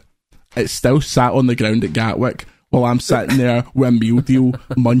left yet. It's still sat on the ground at Gatwick while I'm sitting there with a meal deal,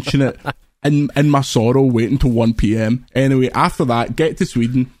 munching it, in my sorrow, waiting till 1 p.m. Anyway, after that, get to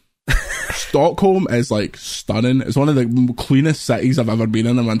Sweden. Stockholm is like stunning. It's one of the cleanest cities I've ever been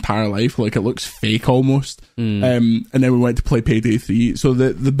in my entire life. Like, it looks fake almost. And then we went to play Payday 3. So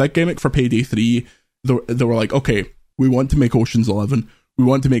the big gimmick for Payday 3, they were like, okay, we want to make Ocean's 11. We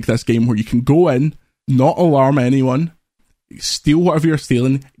want to make this game where you can go in, not alarm anyone, steal whatever you're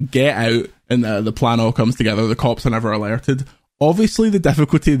stealing, get out, and the plan all comes together. The cops are never alerted. Obviously, the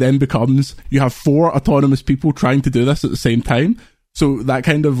difficulty then becomes you have 4 autonomous people trying to do this at the same time. So that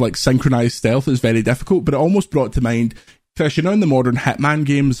kind of like synchronized stealth is very difficult, but it almost brought to mind, Chris, you know, in the modern Hitman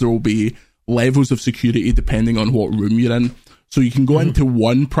games, there will be levels of security depending on what room you're in. So you can go into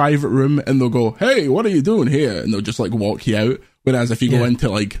one private room and they'll go, hey, what are you doing here? And they'll just like walk you out. Whereas if you go into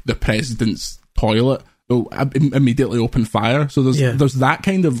like the president's toilet, they'll immediately open fire. So there's that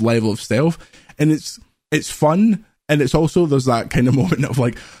kind of level of stealth, and it's fun. And it's also, there's that kind of moment of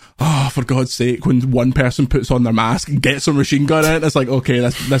like, oh, for God's sake, when one person puts on their mask and gets a machine gun in, it's like, okay,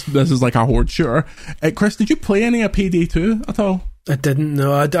 this is like a horde shooter. Chris, did you play any of Payday 2 at all? I didn't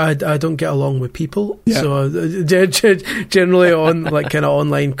know. I don't get along with people, so generally on like kind of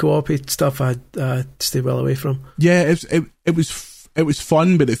online co-op stuff, I stay well away from. Yeah, it was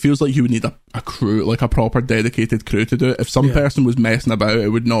fun, but it feels like you would need a crew, like a proper dedicated crew to do it. If some person was messing about, it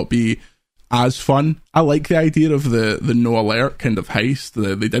would not be as fun. I like the idea of the no alert kind of heist.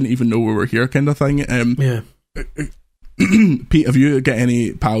 They didn't even know we were here kind of thing. Pete, have you got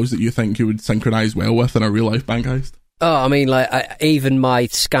any pals that you think you would synchronise well with in a real life bank heist? Oh, I mean, like even my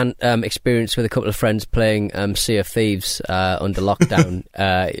scant experience with a couple of friends playing Sea of Thieves under lockdown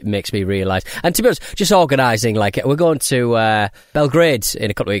makes me realise. And to be honest, just organising, like we're going to Belgrade in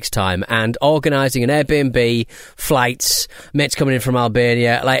a couple of weeks' time, and organising an Airbnb, flights, mates coming in from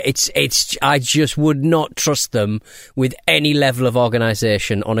Albania. Like it's I just would not trust them with any level of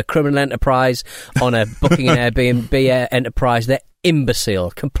organisation on a criminal enterprise, on a booking an Airbnb enterprise. They're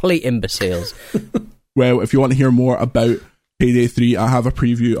complete imbeciles. Well, if you want to hear more about Payday 3, I have a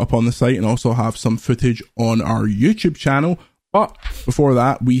preview up on the site and also have some footage on our YouTube channel. But before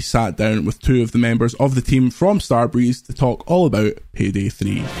that, we sat down with 2 of the members of the team from Starbreeze to talk all about Payday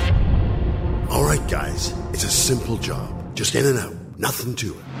 3. All right, guys, it's a simple job. Just in and out, nothing to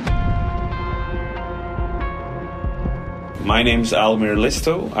it. My name's Almir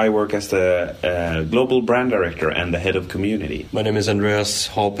Listo. I work as the global brand director and the head of community. My name is Andreas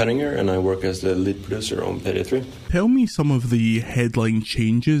Hall-Penninger, and I work as the lead producer on Payday 3. Tell me some of the headline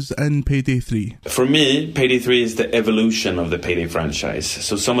changes in Payday 3. For me, Payday 3 is the evolution of the Payday franchise.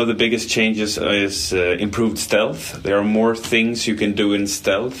 So some of the biggest changes is improved stealth. There are more things you can do in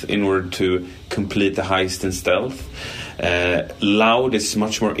stealth in order to complete the heist in stealth. Loud is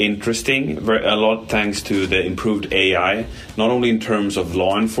much more interesting, a lot thanks to the improved AI, not only in terms of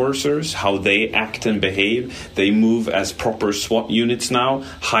law enforcers, how they act and behave. They move as proper SWAT units now,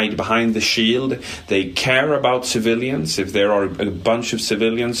 hide behind the shield. They care about civilians. If there are a bunch of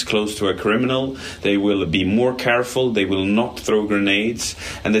civilians close to a criminal, they will be more careful. They will not throw grenades.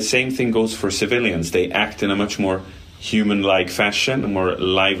 And the same thing goes for civilians. They act in a much more human-like fashion, a more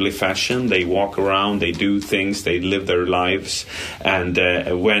lively fashion. They walk around, they do things, they live their lives, and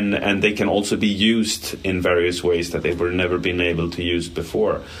they can also be used in various ways that they were never been able to use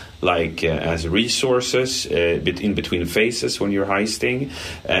before, like as resources in between phases when you're heisting.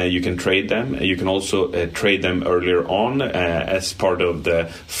 You can trade them. You can also trade them earlier on as part of the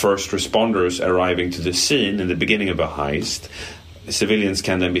first responders arriving to the scene in the beginning of a heist. Civilians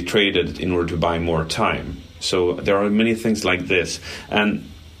can then be traded in order to buy more time. So there are many things like this. And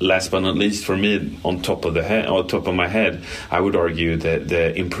last but not least, for me, on top of my head, I would argue that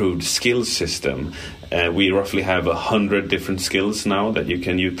the improved skills system. We roughly have 100 different skills now that you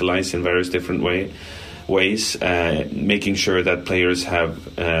can utilize in various different ways, making sure that players have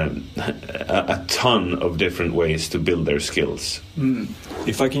a ton of different ways to build their skills.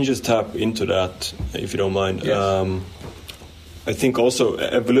 If I can just tap into that, if you don't mind. Yes. I think also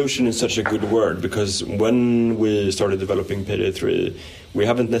evolution is such a good word, because when we started developing Payday 3, we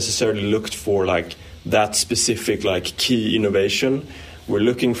haven't necessarily looked for like that specific like key innovation. We're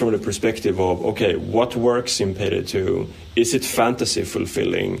looking from the perspective of, okay, what works in Payday 2? Is it fantasy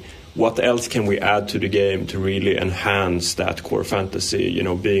fulfilling? What else can we add to the game to really enhance that core fantasy,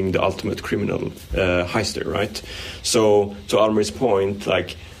 being the ultimate criminal heister, right? So to Almir's point,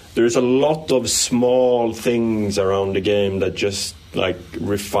 like, there's a lot of small things around the game that just like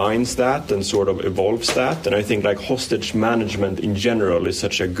refines that and sort of evolves that. And I think like hostage management in general is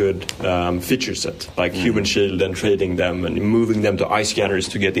such a good feature set, like human shield and trading them and moving them to eye scanners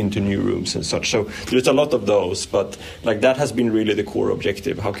to get into new rooms and such. So there's a lot of those, but like that has been really the core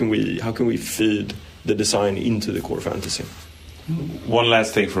objective. How can we feed the design into the core fantasy? One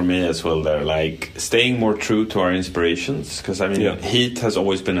last thing for me as well there, like staying more true to our inspirations, because I mean Heat has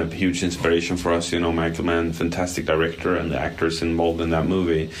always been a huge inspiration for us, Michael Mann, fantastic director, and the actors involved in that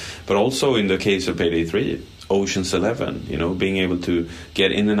movie, but also in the case of Payday 3, Ocean's 11, being able to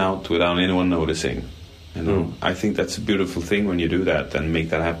get in and out without anyone noticing. I think that's a beautiful thing when you do that and make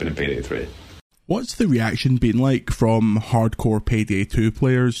that happen in Payday 3. What's the reaction been like from hardcore Payday 2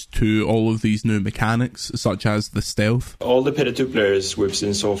 players to all of these new mechanics, such as the stealth? All the Payday 2 players we've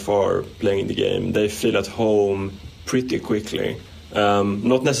seen so far playing the game, they feel at home pretty quickly.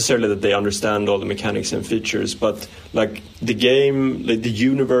 Not necessarily that they understand all the mechanics and features, but like the game, like the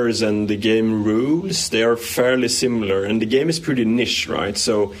universe and the game rules, they are fairly similar, and the game is pretty niche, right?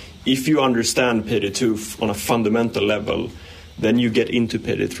 So if you understand Payday 2 on a fundamental level, then you get into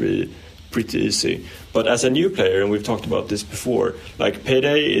Payday 3 pretty easy. But as a new player, and we've talked about this before, like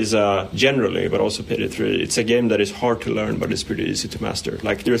Payday is generally, but also Payday 3, it's a game that is hard to learn, but it's pretty easy to master.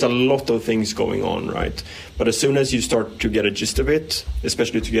 Like there's a lot of things going on, right? But as soon as you start to get a gist of it,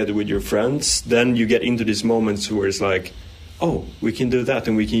 especially together with your friends, then you get into these moments where it's like, oh, we can do that,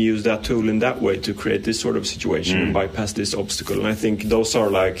 and we can use that tool in that way to create this sort of situation and bypass this obstacle. And I think those are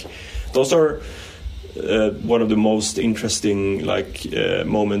one of the most interesting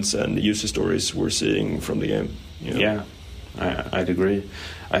moments and user stories we're seeing from the game. You know? Yeah, I'd agree.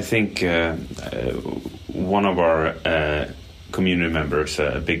 I think one of our community members,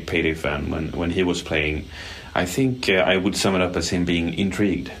 a big Payday fan, when he was playing, I think I would sum it up as him being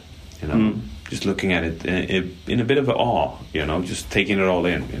intrigued. You know, just looking at it in a bit of awe. You know, just taking it all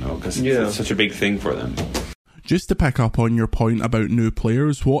in. You know, because it's such a big thing for them. Just to pick up on your point about new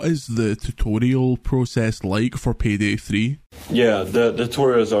players, what is the tutorial process like for Payday 3? Yeah, the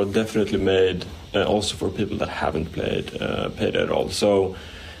tutorials are definitely made also for people that haven't played Payday at all. So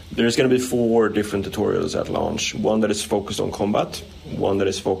there's going to be 4 different tutorials at launch. One that is focused on combat, one that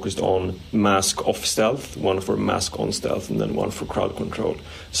is focused on mask off stealth, one for mask on stealth, and then one for crowd control.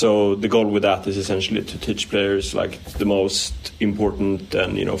 So the goal with that is essentially to teach players like the most important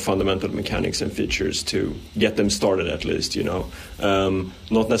and fundamental mechanics and features to get them started at least.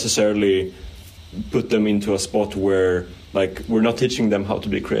 Not necessarily put them into a spot where we're not teaching them how to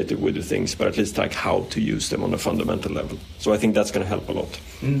be creative with the things, but at least how to use them on a fundamental level. So I think that's going to help a lot.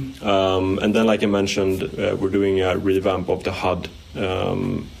 And then, like I mentioned, we're doing a revamp of the HUD.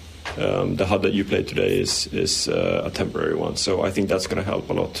 The HUD that you played today is a temporary one, so I think that's going to help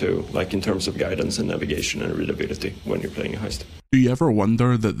a lot too, like in terms of guidance and navigation and readability when you're playing a heist. Do you ever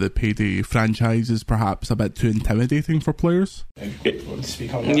wonder that the Payday franchise is perhaps a bit too intimidating for players?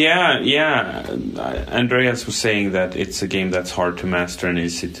 Yeah. Andreas was saying that it's a game that's hard to master and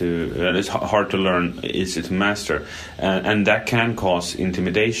easy to it's hard to learn, easy to master, and that can cause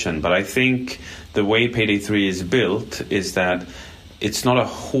intimidation. But I think the way Payday 3 is built is that it's not a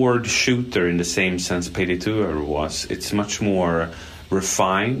horde shooter in the same sense Payday 2 ever was. It's much more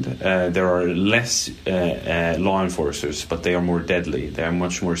refined. There are less law enforcers, but they are more deadly. They are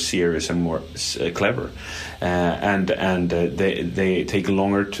much more serious and more clever, and they take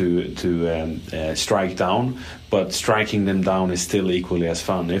longer to strike down. But striking them down is still equally as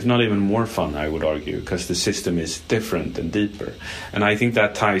fun, if not even more fun, I would argue, because the system is different and deeper. And I think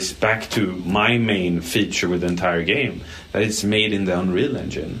that ties back to my main feature with the entire game, that it's made in the Unreal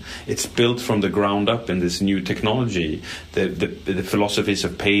Engine. It's built from the ground up in this new technology. The philosophies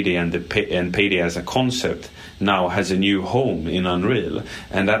of Payday and Payday as a concept now has a new home in Unreal,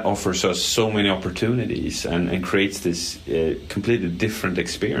 and that offers us so many opportunities and creates this completely different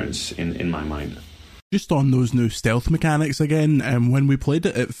experience in my mind. Just on those new stealth mechanics again, when we played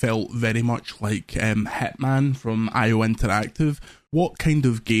it, it felt very much like Hitman from IO Interactive. What kind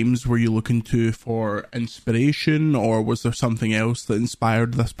of games were you looking to for inspiration, or was there something else that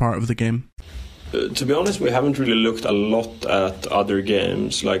inspired this part of the game? To be honest, we haven't really looked a lot at other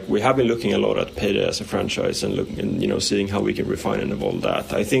games. Like, we have been looking a lot at Payday as a franchise and looking and seeing how we can refine and evolve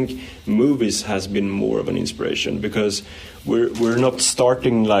that. I think movies has been more of an inspiration because we're not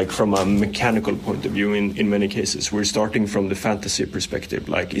starting from a mechanical point of view in many cases. We're starting from the fantasy perspective.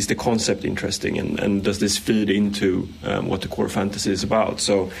 Like, is the concept interesting and does this feed into what the core fantasy is about?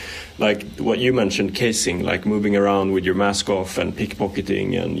 So, like what you mentioned, casing, like moving around with your mask off and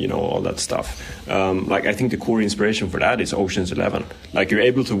pickpocketing and all that stuff. I think the core inspiration for that is Ocean's 11. Like, you're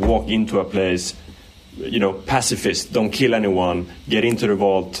able to walk into a place, pacifist, don't kill anyone, get into the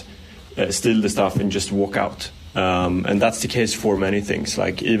vault, steal the stuff, and just walk out. And that's the case for many things.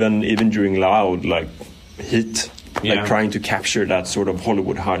 Like even during Loud, like Heat, trying to capture that sort of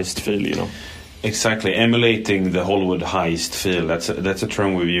Hollywood heist feel. Exactly, emulating the Hollywood heist feel. That's a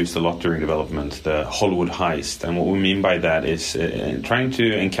term we've used a lot during development, the Hollywood heist. And what we mean by that is trying to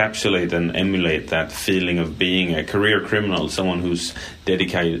encapsulate and emulate that feeling of being a career criminal, someone who's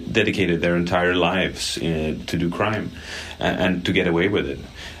dedicated their entire lives to do crime and to get away with it.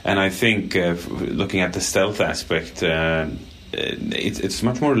 And I think looking at the stealth aspect, it's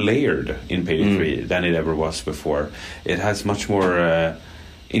much more layered in Payday 3 than it ever was before. It has much more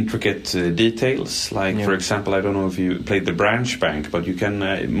intricate details. Like, for example, I don't know if you played the branch bank, but you can.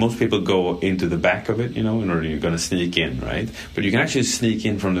 Most people go into the back of it, in order you're going to sneak in, right? But you can actually sneak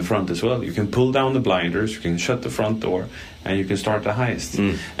in from the front as well. You can pull down the blinders, you can shut the front door, and you can start the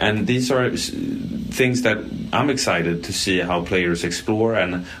heist. And these are things that I'm excited to see how players explore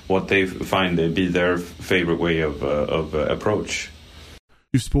and what they find to be their favorite way of approach.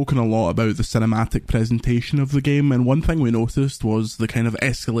 You've spoken a lot about the cinematic presentation of the game, and one thing we noticed was the kind of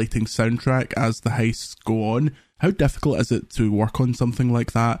escalating soundtrack as the heists go on. How difficult is it to work on something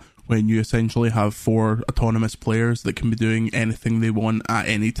like that when you essentially have 4 autonomous players that can be doing anything they want at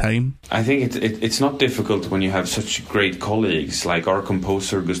any time? I think it's not difficult when you have such great colleagues, like our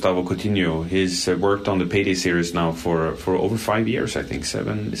composer Gustavo Coutinho. He's worked on the Payday series now for over 5 years, I think,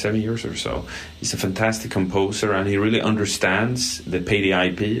 7 years or so. He's a fantastic composer, and he really understands the Payday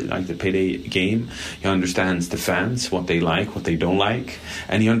IP, like the Payday game. He understands the fans, what they like, what they don't like,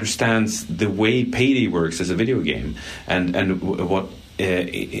 and he understands the way Payday works as a video game, and what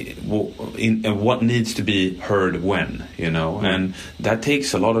what needs to be heard when, and that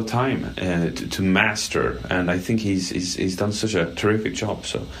takes a lot of time to master, and I think he's done such a terrific job,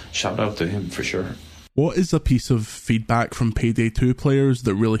 so shout out to him for sure. What is a piece of feedback from Payday 2 players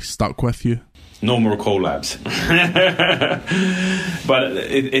that really stuck with you? No more collabs. But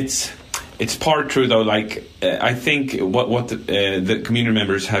it's part true though. Like I think what the community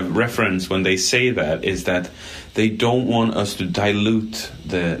members have referenced when they say that is that they don't want us to dilute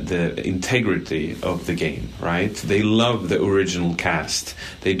the integrity of the game, right? They love the original cast.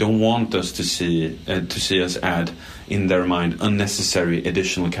 They don't want us to see us add, in their mind, unnecessary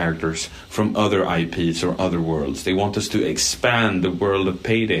additional characters from other IPs or other worlds. They want us to expand the world of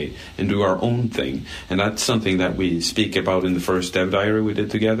Payday and do our own thing. And that's something that we speak about in the first dev diary we did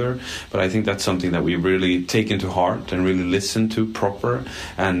together. But I think that's something that we really take into heart and really listen to proper,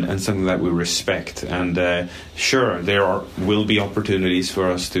 and something that we respect. And sure, there will be opportunities for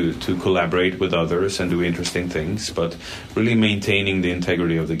us to collaborate with others and do interesting things, but really maintaining the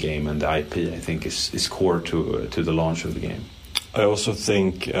integrity of the game and the IP, I think, is core to the launch of the game. I also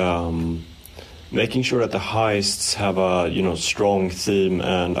think making sure that the heists have a strong theme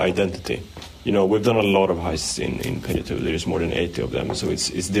and identity. We've done a lot of heists in Payday 2. There's more than 80 of them, so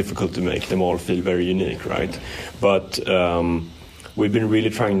it's difficult to make them all feel very unique, right? But we've been really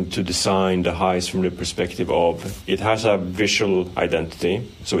trying to design the heist from the perspective of it has a visual identity,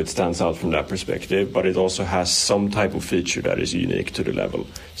 so it stands out from that perspective, but it also has some type of feature that is unique to the level.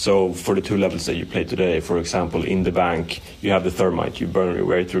 So for the 2 levels that you played today, for example, in the bank, you have the thermite, you burn your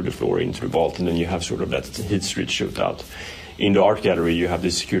way through the floor into the vault, and then you have sort of that heat street shootout. In the art gallery, you have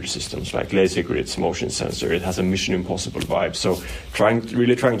these security systems like laser grids, motion sensor. It has a Mission Impossible vibe. So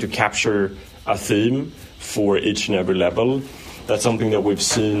really trying to capture a theme for each and every level. That's something that we've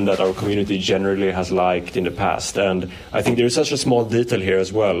seen that our community generally has liked in the past. And I think there's such a small detail here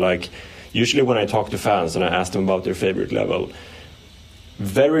as well. Like, usually when I talk to fans and I ask them about their favorite level,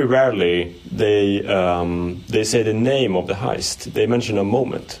 very rarely they say the name of the heist. They mention a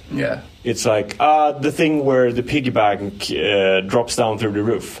moment. Yeah. It's like, the thing where the piggy bank drops down through the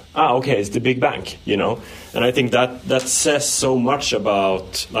roof. Okay, it's the big bank, And I think that says so much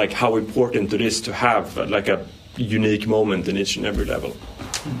about like how important it is to have like a unique moment in each and every level.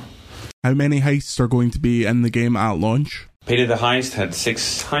 How many heists are going to be in the game at launch? Payday the Heist had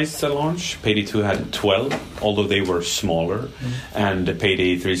 6 heists at launch. Payday 2 had 12, although they were smaller. And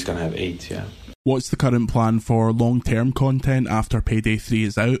Payday 3 is going to have 8, yeah. What's the current plan for long-term content after Payday 3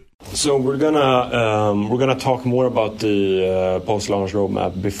 is out? So we're gonna talk more about the post-launch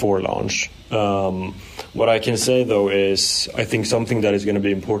roadmap before launch. What I can say though is I think something that is going to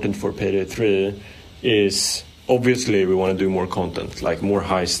be important for Payday 3 is obviously we want to do more content, like more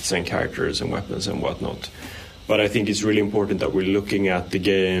heists and characters and weapons and whatnot. But I think it's really important that we're looking at the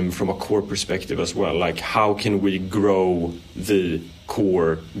game from a core perspective as well. Like, how can we grow the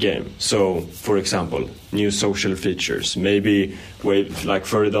core game? So, for example, new social features. Maybe,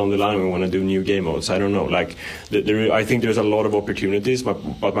 further down the line, we want to do new game modes. I don't know. I think there's a lot of opportunities.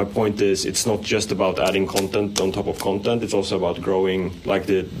 But my point is, it's not just about adding content on top of content. It's also about growing,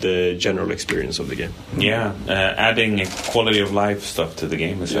 the general experience of the game. Yeah, adding quality of life stuff to the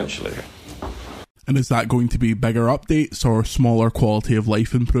game, essentially. Yeah. And is that going to be bigger updates or smaller quality of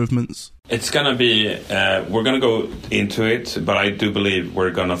life improvements? It's going to be, we're going to go into it, but I do believe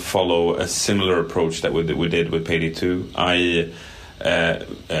we're going to follow a similar approach that we did with Payday 2.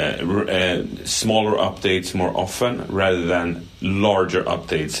 Smaller updates more often rather than larger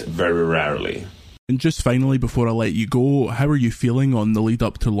updates very rarely. And just finally, before I let you go, how are you feeling on the lead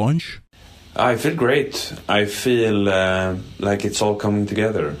up to launch? I feel great. I feel like it's all coming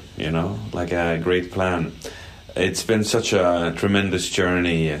together, like a great plan. It's been such a tremendous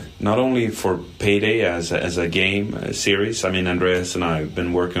journey, not only for Payday as a game, a series. I mean, Andreas and I have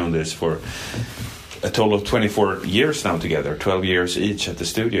been working on this for a total of 24 years now together, 12 years each at the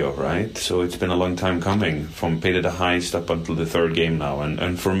studio, right? So it's been a long time coming, from Payday the Heist up until the third game now.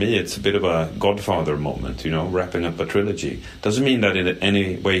 And for me, it's a bit of a Godfather moment, wrapping up a trilogy. Doesn't mean that in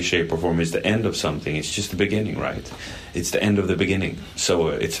any way, shape or form is the end of something. It's just the beginning, right? It's the end of the beginning. So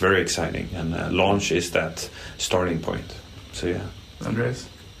it's very exciting. And launch is that starting point. So, yeah. Andreas?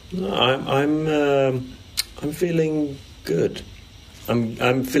 No, I'm feeling good.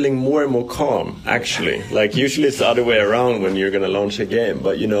 I'm feeling more and more calm, actually. Like, usually it's the other way around when you're going to launch a game.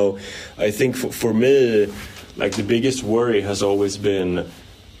 But, I think for me, like, the biggest worry has always been,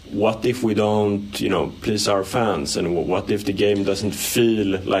 what if we don't, please our fans? And what if the game doesn't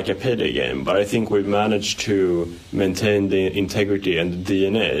feel like a Payday game? But I think we've managed to maintain the integrity and the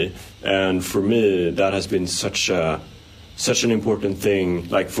DNA. And for me, that has been such an important thing,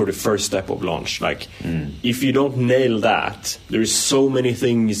 like, for the first step of launch. Like, if you don't nail that, there's so many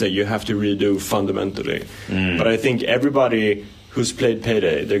things that you have to redo fundamentally. But I think everybody who's played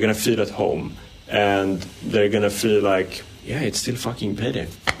Payday, they're going to feel at home, and they're going to feel like, yeah, it's still fucking Payday.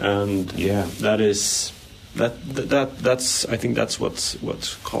 And yeah, that's I think that's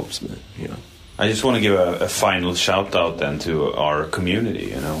what calms me. I just want to give a final shout out then to our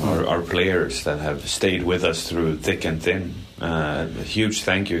community, our players that have stayed with us through thick and thin. A huge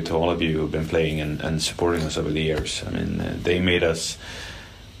thank you to all of you who've been playing and supporting us over the years. I mean, they made us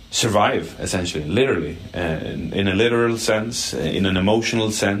survive, essentially, literally, in a literal sense, in an emotional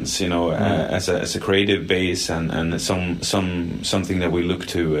sense, as a creative base and something that we look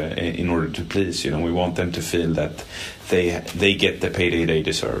to in order to please. We want them to feel that they get the Payday they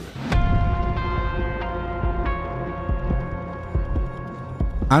deserve.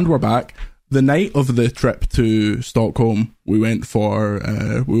 And we're back. The night of the trip to Stockholm, we went for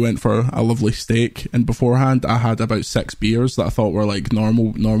a lovely steak, and beforehand I had about 6 beers that I thought were like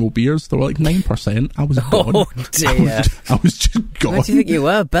normal beers. They were like 9%. I was gone. Oh dear! I was just gone. Where do you think you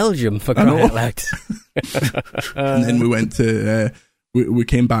were? Belgium, for crying out loud. And then we went to we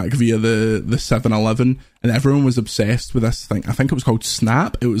came back via the 7-Eleven, and everyone was obsessed with this thing. I think it was called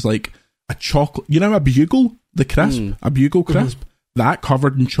Snap. It was like a chocolate, a Bugle, the crisp, a Bugle crisp, that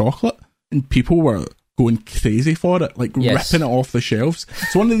covered in chocolate. And people were going crazy for it, like ripping it off the shelves.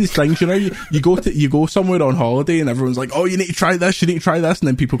 It's one of these things, you go somewhere on holiday and everyone's like, oh, you need to try this, and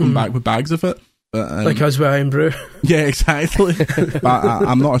then people come back with bags of it. But, like us with Iron Brew. Yeah, exactly. But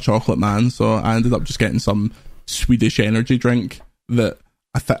I'm not a chocolate man, so I ended up just getting some Swedish energy drink that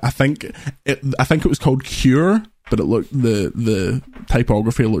I think it was called Cure, but it looked the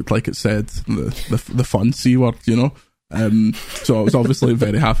typography looked like it said the fun C word, So I was obviously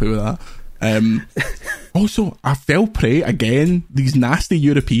very happy with that. Also, I fell prey again, these nasty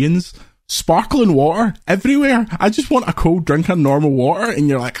Europeans, sparkling water everywhere. I just want a cold drink of normal water, and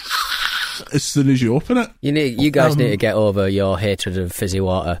you're like, as soon as you open it. You guys need to get over your hatred of fizzy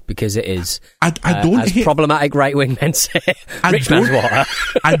water, because it is I don't as hate, problematic right-wing men say, rich man's water.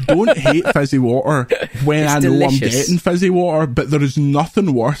 I don't hate fizzy water when I know delicious. I'm getting fizzy water, but there is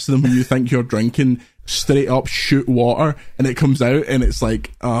nothing worse than when you think you're drinking straight up shoot water and it comes out and it's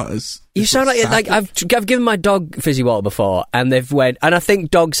like, you sound like I've given my dog fizzy water before, and they've went, and I think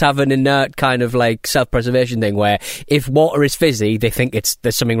dogs have an inert kind of like self-preservation thing where if water is fizzy, they think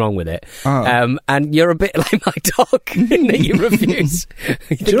there's something wrong with it. And you're a bit like my dog in that you refuse.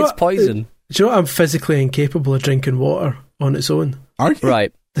 You think it's poison. Do you know what? I'm physically incapable of drinking water on its own. Are you?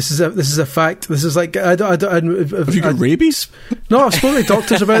 Right. This is a fact. This is like have you got rabies? No, I've spoken to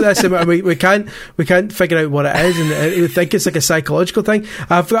doctors about this, and we can't figure out what it is, and we think it's like a psychological thing.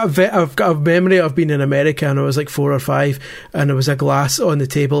 I've got a memory of being in America, and I was like 4 or 5, and there was a glass on the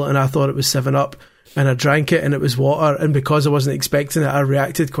table, and I thought it was 7-Up. And I drank it, and it was water. And because I wasn't expecting it, I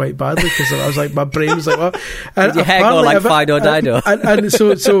reacted quite badly, because I was like, my brain was like, what? And your hair go like Fido Dido. And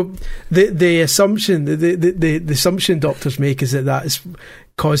so the assumption the assumption doctors make is that is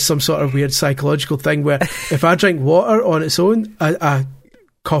caused some sort of weird psychological thing where if I drink water on its own, I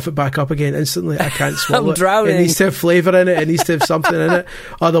cough it back up again instantly. I can't swallow I'm drowning. It needs to have flavour in it. It needs to have something in it.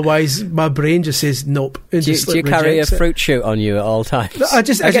 Otherwise, my brain just says nope. And do you carry a fruit shoot on you at all times?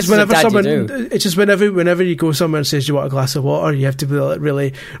 Whenever you go somewhere and says you want a glass of water, you have to be like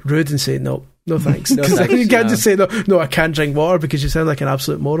really rude and say nope. No thanks. No thanks, you can't no. just say no. I can't drink water because you sound like an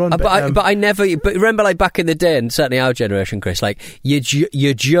absolute moron. But I never. But remember, like back in the day, and certainly our generation, Chris, like you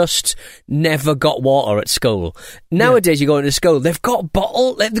just never got water at school. Nowadays, you go into school, they've got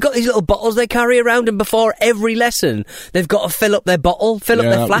these little bottles they carry around, and before every lesson, they've got to fill up their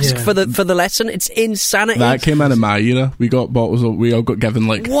their flask for the lesson. It's insanity. That came in my era. We got bottles. We all got given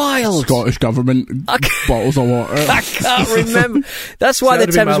like wild Scottish government bottles of water. I can't remember. That's why the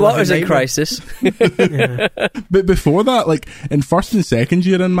Thames water is in crisis. But before that, like in first and second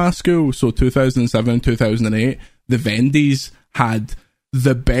year in my school, so 2007, 2008, the Vendies had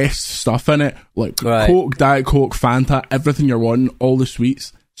the best stuff in it, like Coke, Diet Coke, Fanta, everything you're wanting, all the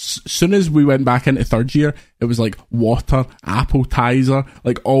sweets. Soon as we went back into third year, it was like water, appetizer,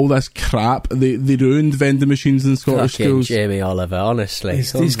 like all this crap. They ruined vending machines in Scottish schools. Jamie Oliver, honestly.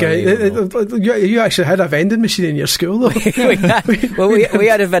 These guys, you actually had a vending machine in your school, though. we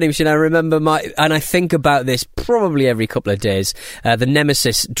had a vending machine. I remember and I think about this probably every couple of days. The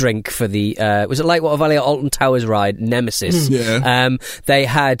Nemesis drink for the was it Lightwater Valley or Alton Towers ride? Nemesis. They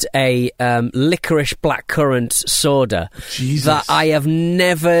had a licorice blackcurrant soda that I have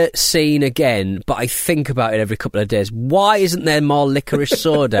never seen again, but I think about it every couple of days. Why isn't there more licorice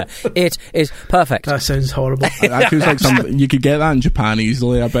soda? It is perfect. That sounds horrible. That feels like something you could get that in Japan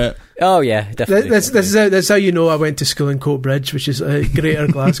easily, I bet. Oh yeah, definitely. That's how you know I went to school in Coatbridge, which is Greater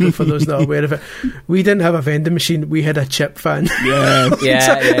Glasgow for those not aware of it. We didn't have a vending machine, we had a chip van.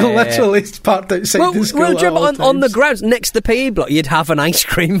 Literally parked outside the school. Well, on the grounds next to the PE block, you'd have an ice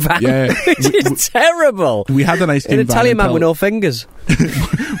cream van. Yeah. It's terrible. We had an ice cream van. An Italian man with no fingers.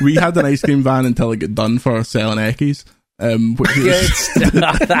 We had an ice cream van until it got done for selling Eckies. Which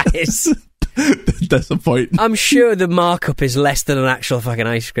that is disappointing. I'm sure the markup is less than an actual fucking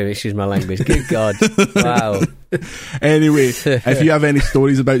ice cream. Excuse my language. Good God. Wow. Anyway, if you have any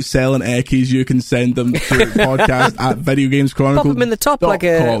stories about selling Eckies, you can send them to podcast at Video Games Chronicle. Pop them in the top like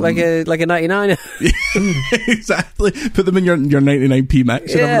a 99er. Exactly. Put them in your 99p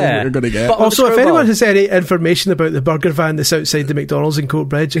mix. You never know what you're going to get. But also, if anyone has any information about the burger van that's outside the McDonald's in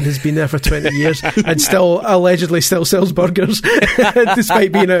Coatbridge and has been there for 20 years and allegedly still sells burgers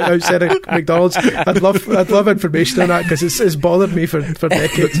despite being outside of McDonald's, I'd love information on that because it's bothered me for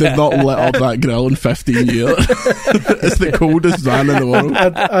decades. They've not lit up that grill in 15 years. It's the coldest van in the world.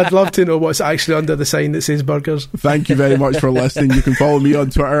 I'd love to know what's actually under the sign that says burgers. Thank you very much for listening. You can follow me on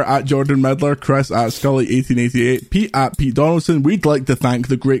Twitter at Jordan Midler, Chris at Scully1888, Pete at Pete Donaldson. We'd like to thank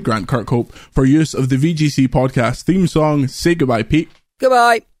the great Grant Kirkhope for use of the VGC podcast theme song. Say goodbye, Pete.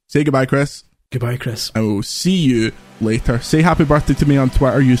 Goodbye. Say goodbye, Chris. Goodbye, Chris. And we'll see you later. Say happy birthday to me on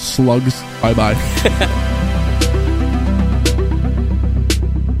Twitter, you slugs. Bye bye.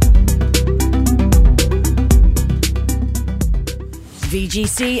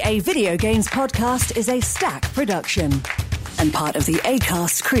 VGC, a video games podcast, is a Stack production and part of the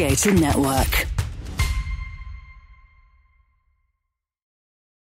Acast Creator Network.